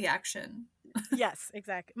before the action. yes,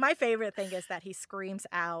 exactly. My favorite thing is that he screams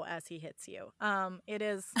ow as he hits you. It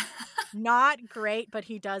is not great, but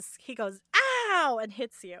he goes, ow, and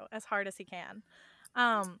hits you as hard as he can.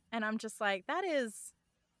 And I'm just like, that is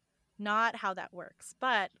not how that works.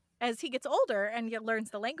 But as he gets older and learns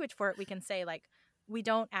the language for it, we can say like, we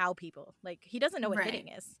don't ow people. Like, he doesn't know what Right. hitting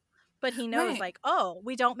is, but he knows Right. like, oh,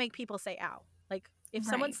 we don't make people say ow. Like, if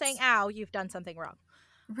someone's saying Right. ow, you've done something wrong.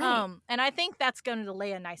 Right. And I think that's going to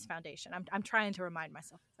lay a nice foundation. I'm trying to remind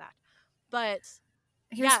myself of that. But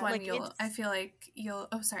Here's yeah, one like, you'll I it's, feel like you'll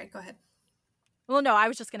oh sorry, go ahead. well, no, I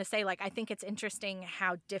was just going to say, like, I think it's interesting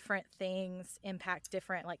how different things impact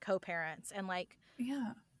different, like, co-parents. And, like,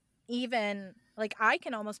 Yeah. even, like, I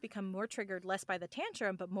can almost become more triggered less by the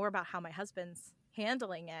tantrum, but more about how my husband's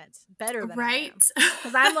handling it better than I Right. am.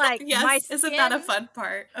 Because I'm like, my Yes. Isn't that skin, a fun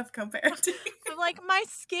part of co-parenting? like, my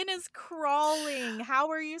skin is crawling. How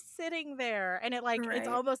are you sitting there? And it's Right.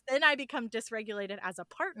 almost, then I become dysregulated as a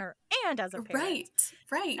partner and as a parent.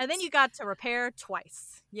 Right. And then Right. you got to repair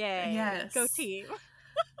twice. Yay. Go Yes. team.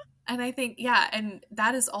 And I think, yeah, and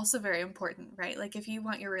that is also very important, right? Like, if you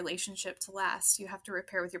want your relationship to last, you have to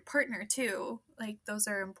repair with your partner too. Like, those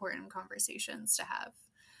are important conversations to have.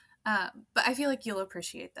 But I feel like you'll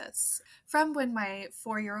appreciate this. From when my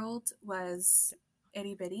 4 year old was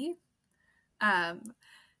itty bitty, um,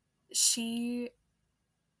 she,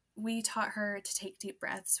 we taught her to take deep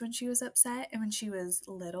breaths when she was upset. And when she was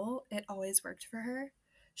little, it always worked for her.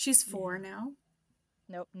 She's 4 Yeah. now.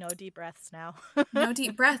 Nope. No deep breaths now. No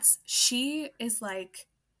deep breaths. She is like,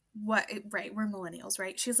 what, right? We're millennials,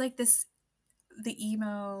 right? She's like the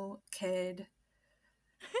emo kid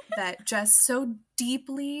that just so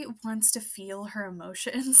deeply wants to feel her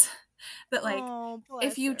emotions that, like, Oh,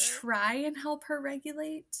 if bless you her. try and help her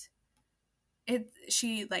regulate,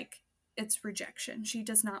 she like it's rejection. She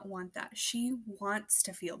does not want that. She wants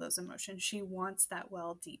to feel those emotions. She wants that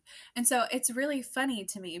well deep. And so it's really funny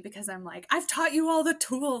to me because I'm like, I've taught you all the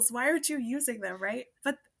tools. Why aren't you using them, right?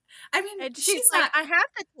 But I mean, And she's she's like, not. I have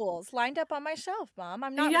the tools lined up on my shelf, Mom.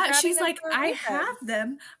 I'm not Yeah, grabbing she's them like, for a I reason. have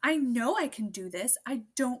them. I know I can do this. I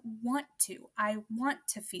don't want to. I want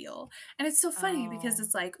to feel. And it's so funny because Oh,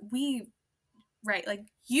 it's like right, like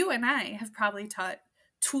you and I have probably taught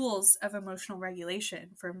tools of emotional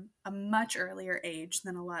regulation from a much earlier age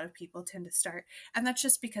than a lot of people tend to start. And that's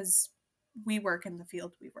just because we work in the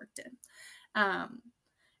field we worked in. Um,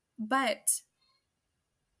 but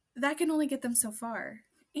that can only get them so far.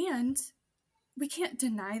 And we can't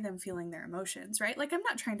deny them feeling their emotions, right? Like, I'm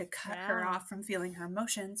not trying to cut her yeah. off from feeling her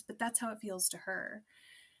emotions, but that's how it feels to her.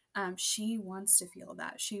 She wants to feel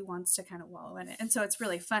that. She wants to kind of wallow in it. And so it's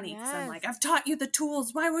really funny because I'm like, Yes. I've taught you the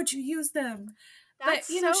tools. Why would you use them? But, That's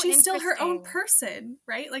you know, so she's still her own interesting. person,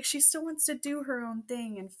 right? Like, she still wants to do her own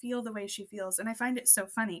thing and feel the way she feels. And I find it so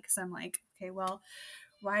funny because I'm like, okay, well,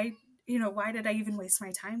 why, why did I even waste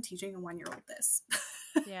my time teaching a 1-year old this?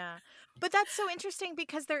 Yeah. But that's so interesting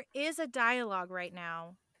because there is a dialogue right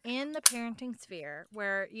now in the parenting sphere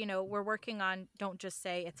where, we're working on don't just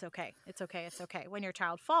say it's okay. It's okay. It's okay. When your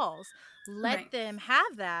child falls, let Right. them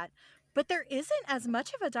have that. But there isn't as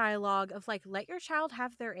much of a dialogue of like, let your child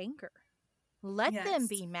have their anger. Let them Yes.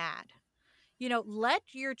 be mad. Let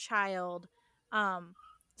your child um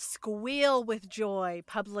squeal with joy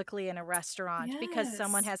publicly in a restaurant because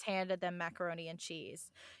someone Yes. has handed them macaroni and cheese.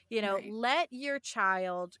 Right. Let your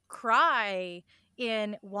child cry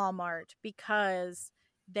in Walmart because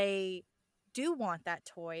they do want that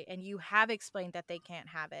toy and you have explained that they can't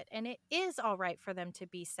have it and it is all right for them to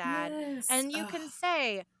be sad, Yes. and you Oh, can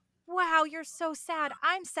say, wow, you're so sad,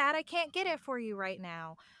 I'm sad, I can't get it for you right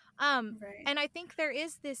now. um right. and I think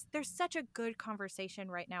there's such a good conversation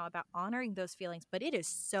right now about honoring those feelings, but it is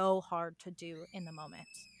so hard to do in the moment.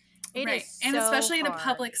 It is Right. And so especially in a hard.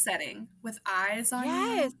 public setting with eyes on Yes.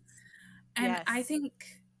 you. And I Yes.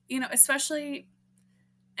 think, especially,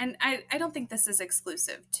 and I don't think this is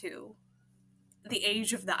exclusive to the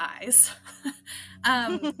age of the eyes.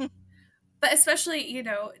 um, but especially,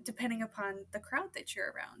 depending upon the crowd that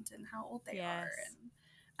you're around and how old they are. Yes.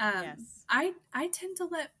 And Yes. I tend to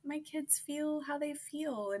let my kids feel how they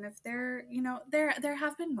feel. And if they're, there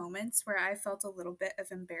have been moments where I felt a little bit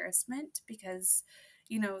of embarrassment because,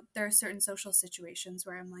 there are certain social situations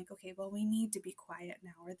where I'm like, okay, well, we need to be quiet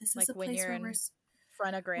now, or this is Like a when place you're where in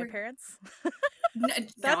front of we're grandparents. no,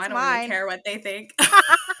 no, I That's don't really mine. care what they think.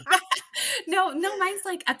 No, no, mine's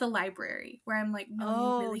like at the library where I'm like, no,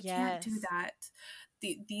 you Oh, really can't do yes. that.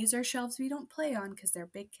 These are shelves we don't play on because they're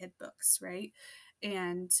big kid books, right?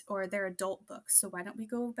 And or they're adult books. So why don't we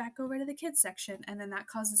go back over to the kids section? And then that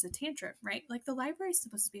causes a tantrum, right? Like the library is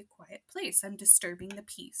supposed to be a quiet place. I'm disturbing the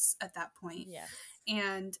peace at that point, Yes.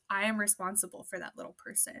 and I am responsible for that little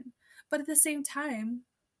person. But at the same time,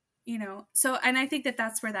 so and I think that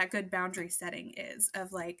that's where that good boundary setting is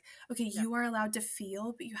of like, okay, Yeah. you are allowed to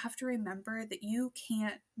feel, but you have to remember that you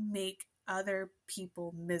can't make other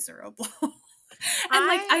people miserable. And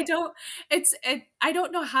like I I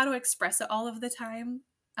don't know how to express it all of the time.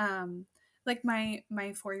 um like my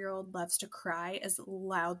 4-year-old loves to cry as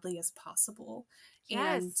loudly as possible,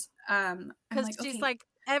 and yes, I'm because like, she's okay, like,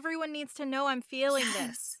 everyone needs to know I'm feeling yes,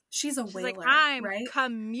 this. she's a She's like, whaler, I'm right?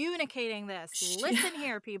 communicating this. she Listen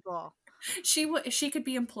here, people. she could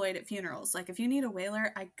be employed at funerals. Like, if you need a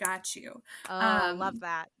whaler, I got you. Oh, love Um,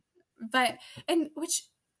 that. but and which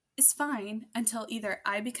is fine until either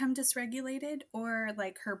I become dysregulated or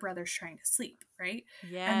like her brother's trying to sleep, right?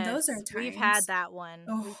 And those are Yes, we've had times. that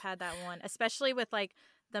one. Oh, We've had that one, especially with like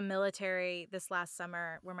the military this last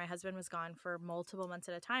summer where my husband was gone for multiple months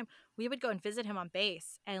at a time. We would go and visit him on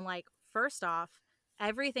base. And like, first off,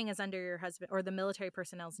 everything is under your husband or the military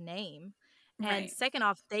personnel's name. And right. second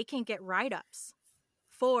off, they can get write ups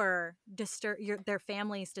for their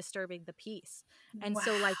families disturbing the peace. And Wow.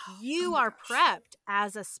 so like Oh you my are gosh. prepped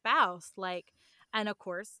as a spouse, like, and of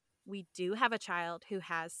course we do have a child who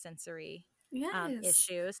has sensory Yes.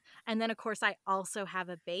 issues. And then of course I also have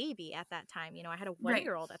a baby at that time. I had a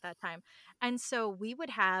Right. 1-year-old at that time. And so we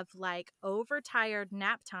would have like overtired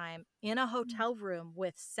nap time in a hotel room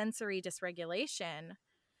with sensory dysregulation,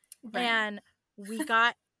 Right. and we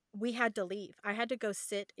got we had to leave. I had to go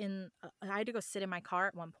sit in my car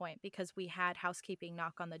at one point because we had housekeeping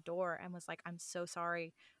knock on the door and was like, I'm so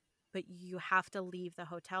sorry, but you have to leave the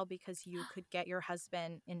hotel because you could get your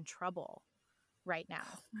husband in trouble right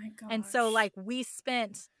now. Oh my And so gosh. like we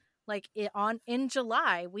spent like it on in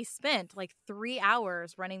July, we spent like 3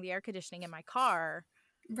 hours running the air conditioning in my car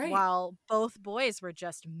Right. while both boys were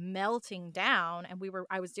just melting down, and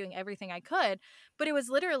I was doing everything I could. But it was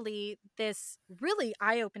literally this really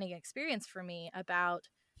eye-opening experience for me about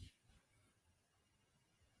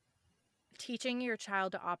teaching your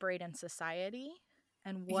child to operate in society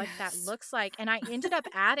and what that Yes. looks like. And I ended up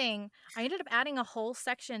adding a whole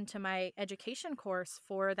section to my education course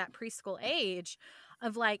for that preschool age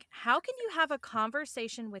of like, how can you have a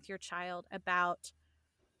conversation with your child about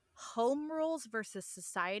home rules versus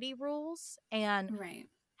society rules, and Right.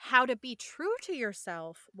 how to be true to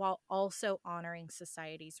yourself while also honoring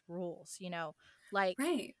society's rules, like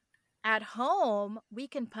Right. at home, we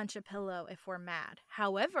can punch a pillow if we're mad.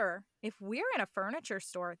 However, if we're in a furniture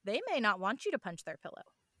store, they may not want you to punch their pillow.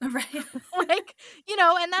 Right. Like,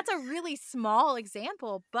 and that's a really small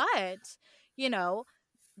example, but, you know,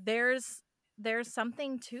 there's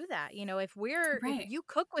something to that. If Right. you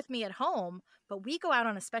cook with me at home, but we go out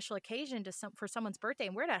on a special occasion for someone's birthday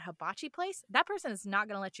and we're at a hibachi place, that person is not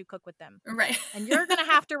going to let you cook with them. Right. And you're going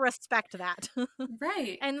to have to respect that.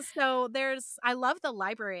 Right. And so I love the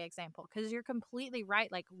library example because you're completely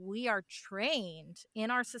right. Like, we are trained in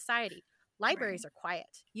our society. Right. Libraries are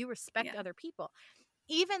quiet. You respect Yeah. other people,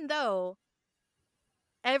 even though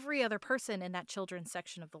every other person in that children's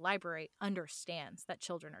section of the library understands that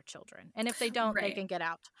children are children. And if they don't, they Right. can get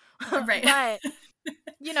out. Right. But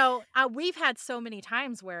we've had so many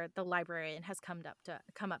times where the librarian has come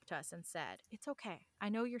up to us and said, "It's okay. I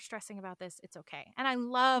know you're stressing about this. It's okay." And I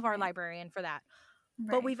love our Right. librarian for that.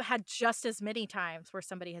 But Right. we've had just as many times where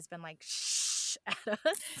somebody has been like, "Shh," at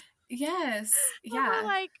us. Yes. And we're Yeah.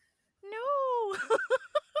 like, "No."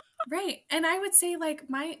 Right. And I would say like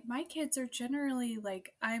my kids are generally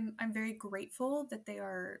like I'm very grateful that they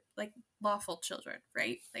are like lawful children,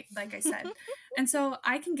 right? Like I said. And so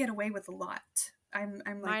I can get away with a lot. I'm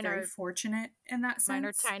like Mine very are fortunate in that Mine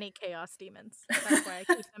are sense. tiny chaos demons. That's why I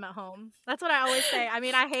keep them at home. That's what I always say. I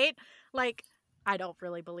mean, I hate, like, I don't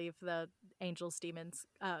really believe the angels demons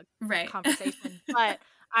Right. conversation, but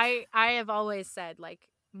I have always said, like,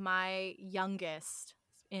 my youngest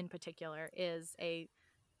in particular is a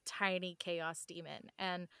tiny chaos demon,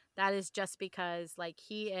 and that is just because, like,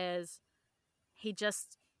 he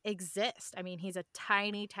just exists. I mean, he's a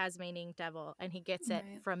tiny Tasmanian devil, and he gets it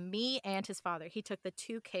Right. from me and his father. He took the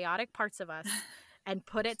two chaotic parts of us and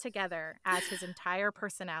put it together as his entire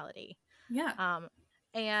personality. Yeah. Um,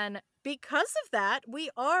 and because of that, we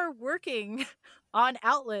are working on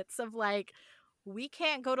outlets of like, we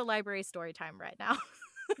can't go to library story time right now.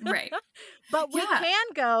 Right. But we Yeah. can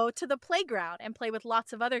go to the playground and play with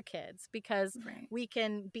lots of other kids because Right. we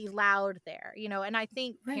can be loud there, and I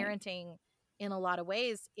think Right. parenting in a lot of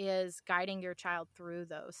ways is guiding your child through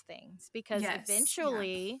those things, because Yes.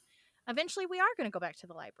 Yeah. eventually we are going to go back to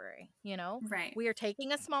the library. Right. We are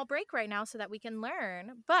taking a small break right now so that we can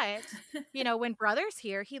learn, but when brother's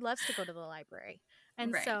here, he loves to go to the library.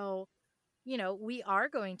 And Right. so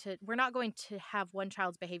we're not going to have one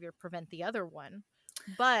child's behavior prevent the other one.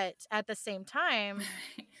 But at the same time,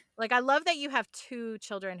 Right. like, I love that you have two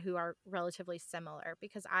children who are relatively similar,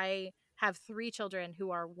 because I have three children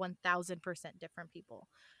who are 1000% different people.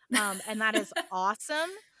 And that is awesome.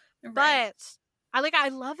 Right. But I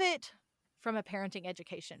love it from a parenting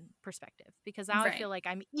education perspective, because now I feel Right. like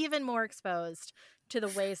I'm even more exposed to the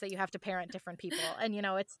ways that you have to parent different people. And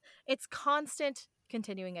it's constant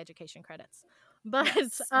continuing education credits. But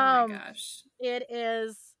Yes. Oh my gosh. it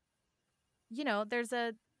is,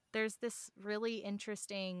 there's this really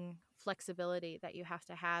interesting flexibility that you have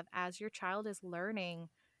to have as your child is learning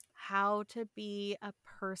how to be a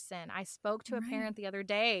person. I spoke to a Right. parent the other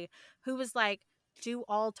day who was like, "Do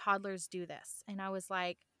all toddlers do this?" And I was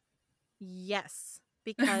like, "Yes."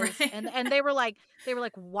 Because Right. and they were like,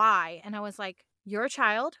 "Why?" And I was like, "Your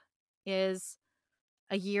child is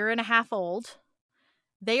a year and a half old.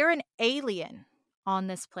 They are an alien on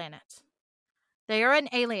this planet. They are an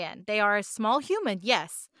alien. They are a small human,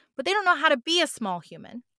 yes, but they don't know how to be a small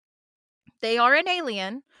human. They are an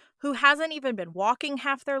alien who hasn't even been walking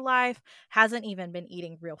half their life, hasn't even been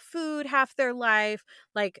eating real food half their life.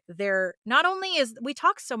 Like, they're not only is we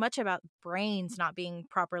talk so much about brains not being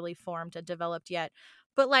properly formed and developed yet,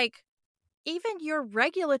 but like, even your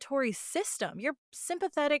regulatory system, your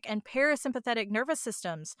sympathetic and parasympathetic nervous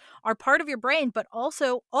systems are part of your brain, but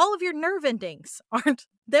also all of your nerve endings aren't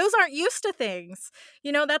used to things.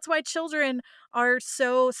 That's why children are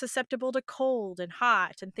so susceptible to cold and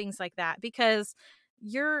hot and things like that, because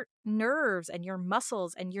your nerves and your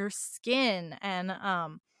muscles and your skin and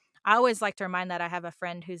I always like to remind that I have a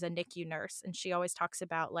friend who's a NICU nurse, and she always talks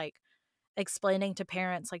about like explaining to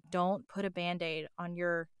parents, like, don't put a band-aid on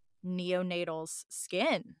your neonatal's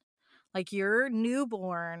skin. Like your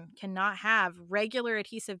newborn cannot have regular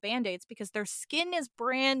adhesive band-aids because their skin is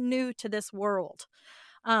brand new to this world.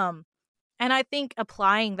 Um, and I think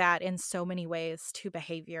applying that in so many ways to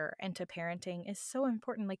behavior and to parenting is so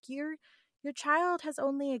important. Like your child has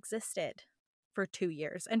only existed for 2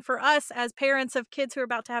 years. And for us as parents of kids who are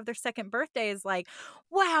about to have their second birthday is like,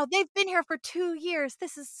 wow, they've been here for 2 years.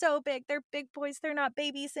 This is so big. They're big boys. They're not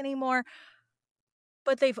babies anymore.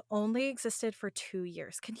 But they've only existed for 2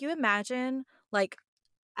 years. Can you imagine, like,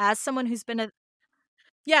 as someone who's been a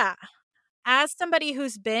yeah, as somebody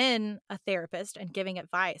who's been a therapist and giving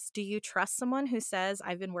advice, do you trust someone who says,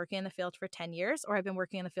 "I've been working in the field for 10 years," or "I've been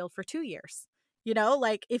working in the field for 2 years?" You know,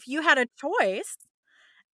 like, if you had a choice.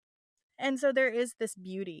 And so there is this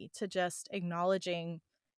beauty to just acknowledging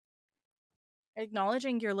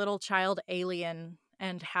your little child alien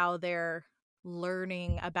and how they're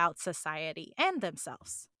learning about society and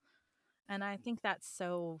themselves. And I think that's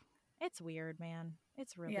so it's weird, man.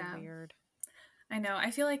 It's really Yeah, weird. I know.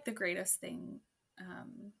 I feel like the greatest thing,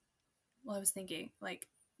 um, well, I was thinking, like,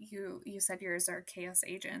 you said yours are chaos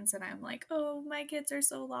agents, and I'm like, oh, my kids are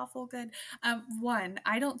so lawful good. One,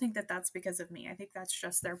 I don't think that that's because of me. I think that's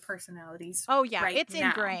just their personalities Oh yeah, right it's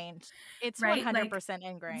now, ingrained. It's right? Like, 100%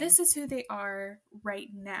 this ingrained. is who they are right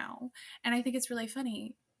now. And I think it's really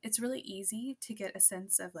funny. It's really easy to get a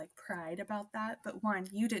sense of like pride about that. But one,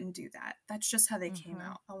 you didn't do that. That's just how they came Mhm.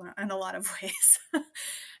 out in a lot of ways.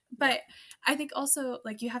 Yep. But I think also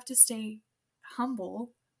like you have to stay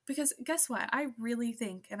humble because guess what? I really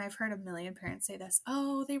think, and I've heard a million parents say this,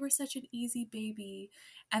 oh, they were such an easy baby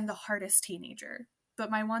and the hardest teenager. But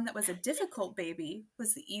my one that was a difficult baby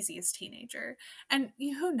was the easiest teenager. And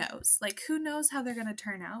who knows? Like, who knows how they're going to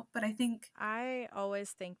turn out? But I think, I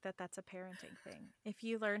always think that that's a parenting thing. If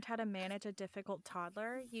you learned how to manage a difficult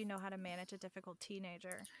toddler, you know how to manage a difficult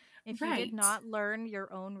teenager. If you did right, not learn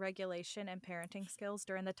your own regulation and parenting skills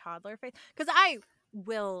during the toddler phase, because I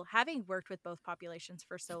will, having worked with both populations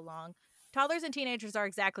for so long, toddlers and teenagers are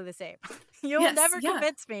exactly the same. You will yes, never yeah.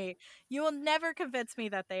 convince me. You will never convince me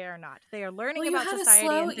that they are not. They are Well, learning you about had a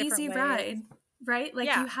society slow, in different easy ways. ride, right? Like,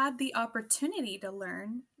 Yeah. you had the opportunity to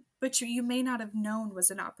learn, but you may not have known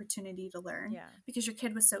was an opportunity to learn Yeah. because your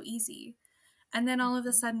kid was so easy. And then all of a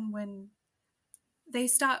Mhm. sudden, when they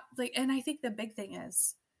stop, like, and I think the big thing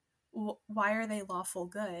is, why are they lawful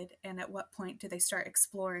good? And at what point do they start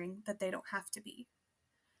exploring that they don't have to be?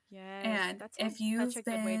 Yes, And that's such a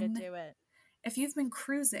good way to do it. if you've been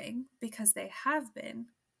cruising because they have been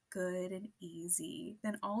good and easy,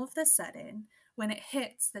 then all of the sudden, when it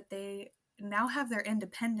hits that they now have their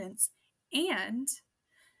independence and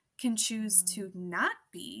can choose Mm. to not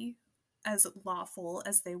be as lawful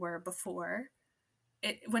as they were before,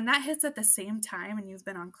 when that hits at the same time and you've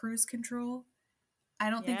been on cruise control, I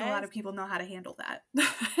don't think a lot Yes. of people know how to handle that.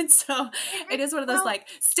 And so it is one of those Well, like,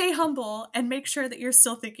 stay humble and make sure that you're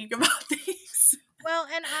still thinking about things. well,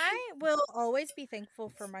 and I will always be thankful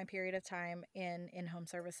for my period of time in home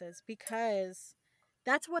services because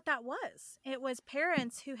that's what that was. It was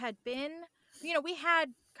parents who had been, we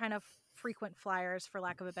had kind of frequent flyers, for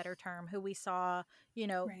lack of a better term, who we saw,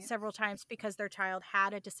 Right. several times because their child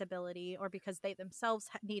had a disability or because they themselves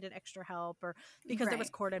needed extra help or because there was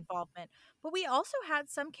Right. court involvement. But we also had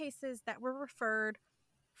some cases that were referred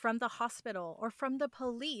from the hospital or from the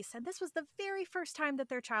police. And this was the very first time that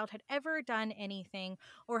their child had ever done anything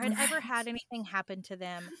or had ever Right. had anything happen to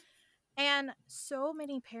them. And so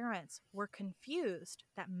many parents were confused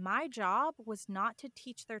that my job was not to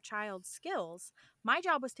teach their child skills. My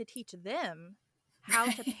job was to teach them how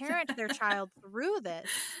to Right. parent their child through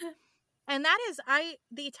this. And that is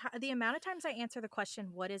the amount of times I answer the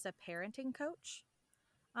question, what is a parenting coach?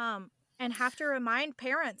 Um and have to remind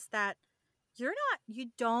parents that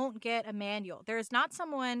you don't get a manual. There is not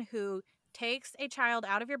someone who takes a child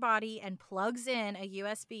out of your body and plugs in a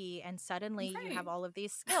USB and suddenly you have Right. all of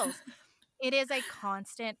these skills. It is a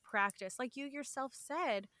constant practice. Like you yourself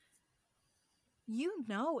said, you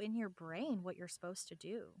know in your brain what you're supposed to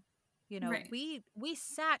do. Right. We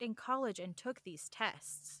sat in college and took these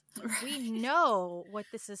tests. We Right. know what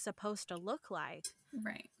this is supposed to look like.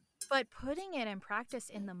 Right. But putting it in practice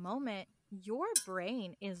in the moment, your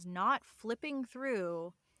brain is not flipping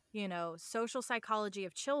through, social psychology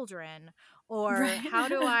of children or Right. how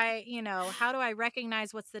do I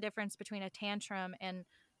recognize what's the difference between a tantrum and,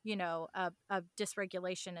 a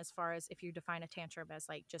dysregulation as far as if you define a tantrum as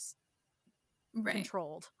like just Right.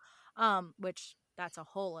 controlled, which that's a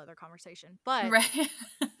whole other conversation. But, Right.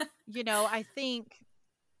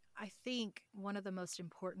 I think one of the most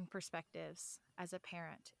important perspectives as a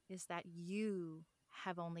parent is that you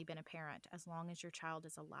have only been a parent as long as your child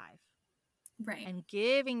is alive. Right. and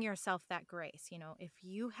giving yourself that grace. You know, if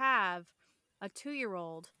you have a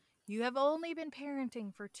 2-year-old, you have only been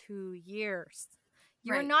parenting for 2 years.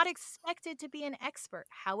 You are Right. not expected to be an expert.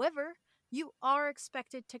 However, you are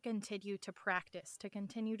expected to continue to practice, to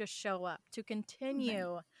continue to show up, to Right.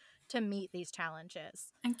 continue to meet these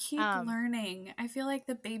challenges. And keep Um, learning. I feel like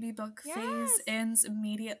the baby book phase yes. ends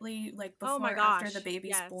immediately, like Oh before my or after the gosh.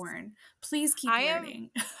 baby's Yes. born. Please keep I am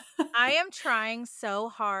learning. I am trying so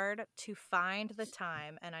hard to find the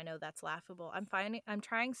time, and I know that's laughable. I'm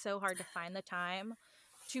trying so hard to find the time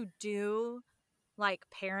to do like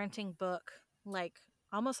parenting book, like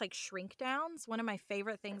almost like shrink downs. One of my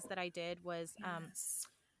favorite things that I did was Yes.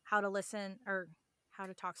 how to listen, or how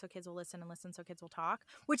to talk so kids will listen and listen so kids will talk,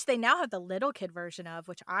 which they now have the little kid version of,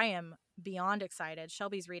 which I am beyond excited.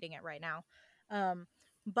 Shelby's reading it right now. Um,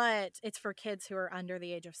 but it's for kids who are under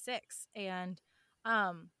the age of 6. And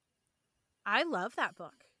um, I love that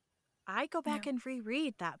book. I go Yeah. back and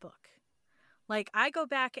reread that book. Like, I go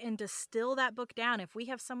back and distill that book down. If we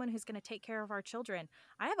have someone who's going to take care of our children,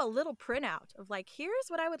 I have a little printout of like, here's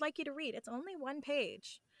what I would like you to read. It's only 1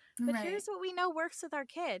 page, but Right. here's what we know works with our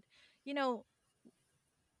kid. You know,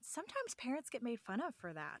 sometimes parents get made fun of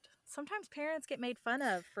for that. Sometimes parents get made fun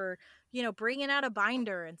of for, you know, bringing out a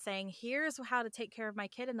binder and saying, here's how to take care of my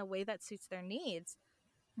kid in the way that suits their needs.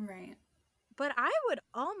 Right. But I would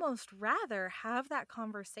almost rather have that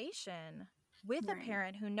conversation with a Right.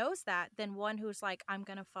 parent who knows that than one who's like, I'm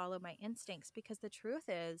going to follow my instincts. Because the truth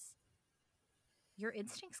is, your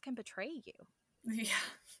instincts can betray you. Yeah.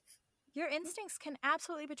 Your instincts can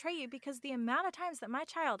absolutely betray you, because the amount of times that my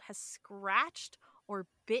child has scratched or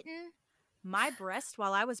bitten my breast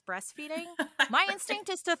while I was breastfeeding, my Right. instinct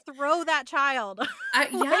is to throw that child.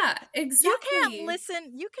 Like, Yeah, you can't exactly.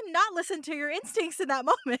 listen, you cannot listen to your instincts in that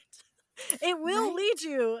moment. It will Right. lead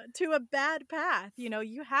you to a bad path. You know,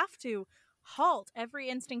 you have to halt every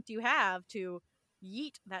instinct you have to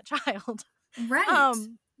yeet that child. Right.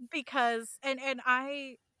 um because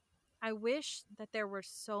I wish that there were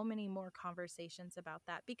so many more conversations about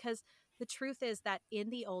that, because the truth is that in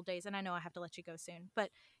the old days, and I know I have to let you go soon, but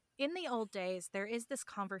in the old days, there is this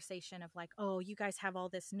conversation of like, oh, you guys have all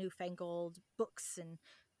this newfangled books and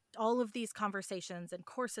all of these conversations and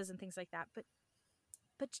courses and things like that.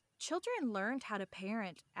 But children learned how to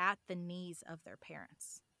parent at the knees of their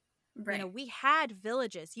parents. You know, Right. we had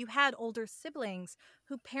villages. You had older siblings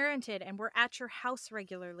who parented and were at your house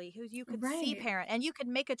regularly, who you could see Right. parent and you could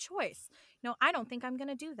make a choice. No, I don't think I'm going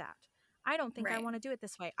to do that. I don't think I Right. want to do it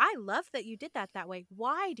this way. I love that you did that way.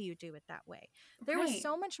 Why do you do it that way? There was Right.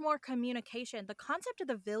 so much more communication. The concept of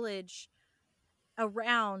the village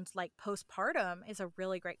around like postpartum is a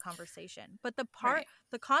really great conversation. But Right.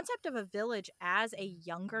 the concept of a village as a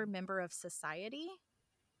younger member of society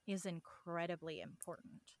is incredibly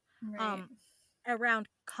important. Right. Um, Around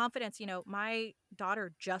confidence, you know, my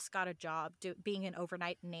daughter just got a job being an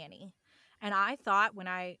overnight nanny. And I thought when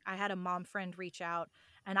I had a mom friend reach out,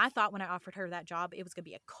 and I thought when I offered her that job, it was going to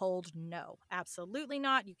be a cold no. Absolutely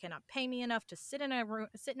not. You cannot pay me enough to sit in a room,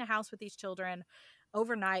 sit in a house with these children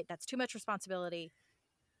overnight. That's too much responsibility.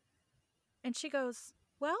 And she goes,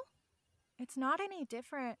 well, it's not any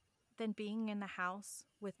different than being in the house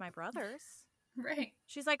with my brothers. Right.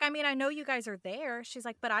 She's like, I mean, I know you guys are there. She's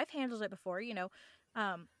like, but I've handled it before, you know.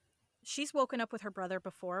 Um, she's woken up with her brother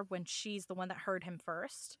before when she's the one that heard him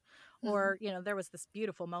first. Mm-hmm. Or, you know, there was this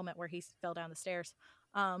beautiful moment where he fell down the stairs.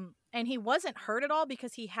 And he wasn't hurt at all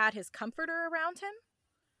because he had his comforter around him.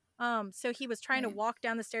 So he was trying to Right. walk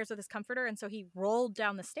down the stairs with his comforter, and so he rolled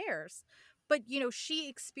down the stairs. But, you know, she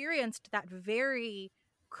experienced that very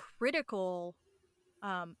critical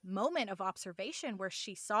moment of observation where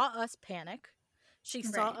she saw us panic. She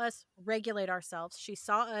saw Right. us regulate ourselves. She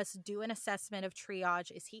saw us do an assessment of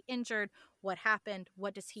triage. Is he injured? What happened?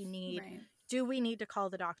 What does he need? Right. Do we need to call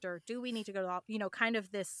the doctor? Do we need to go to the, you know, kind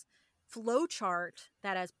of this flow chart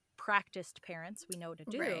that as practiced parents we know to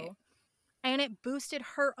Right. do. And it boosted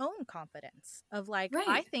her own confidence of like,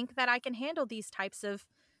 I Right. think that I can handle these types of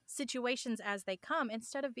situations as they come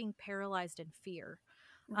instead of being paralyzed in fear.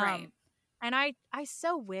 Right. Um, and I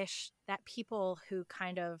so wish that people who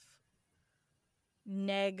kind of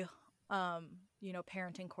neg, you know,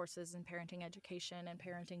 parenting courses and parenting education and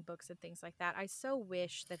parenting books and things like that, I so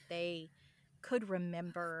wish that they could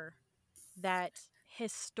remember that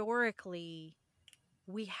historically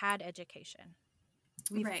we had education.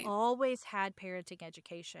 We've Right. always had parenting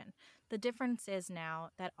education. The difference is now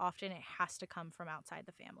that often it has to come from outside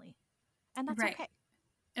the family. And that's Right. okay.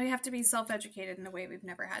 And we have to be self-educated in a way we've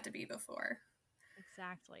never had to be before.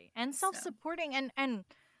 Exactly. And So, self-supporting and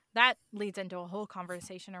that leads into a whole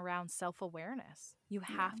conversation around self-awareness. You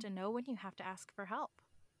have Yeah. to know when you have to ask for help.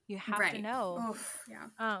 You have to Right. know. Oh,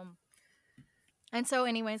 yeah. And so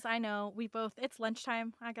anyways, I know it's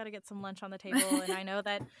lunchtime. I got to get some lunch on the table, and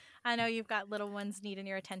I know you've got little ones needing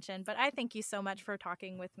your attention, but I thank you so much for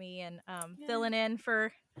talking with me and Yeah. filling in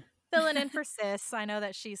for sis. I know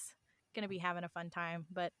that she's going to be having a fun time,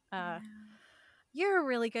 but Yeah. you're a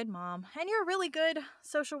really good mom, and you're a really good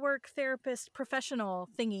social work therapist professional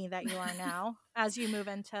thingy that you are now as you move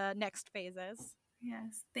into next phases.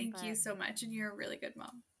 Yes. Thank you But so much. And you're a really good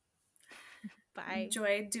mom. bye.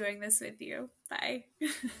 Enjoyed doing this with you. Bye.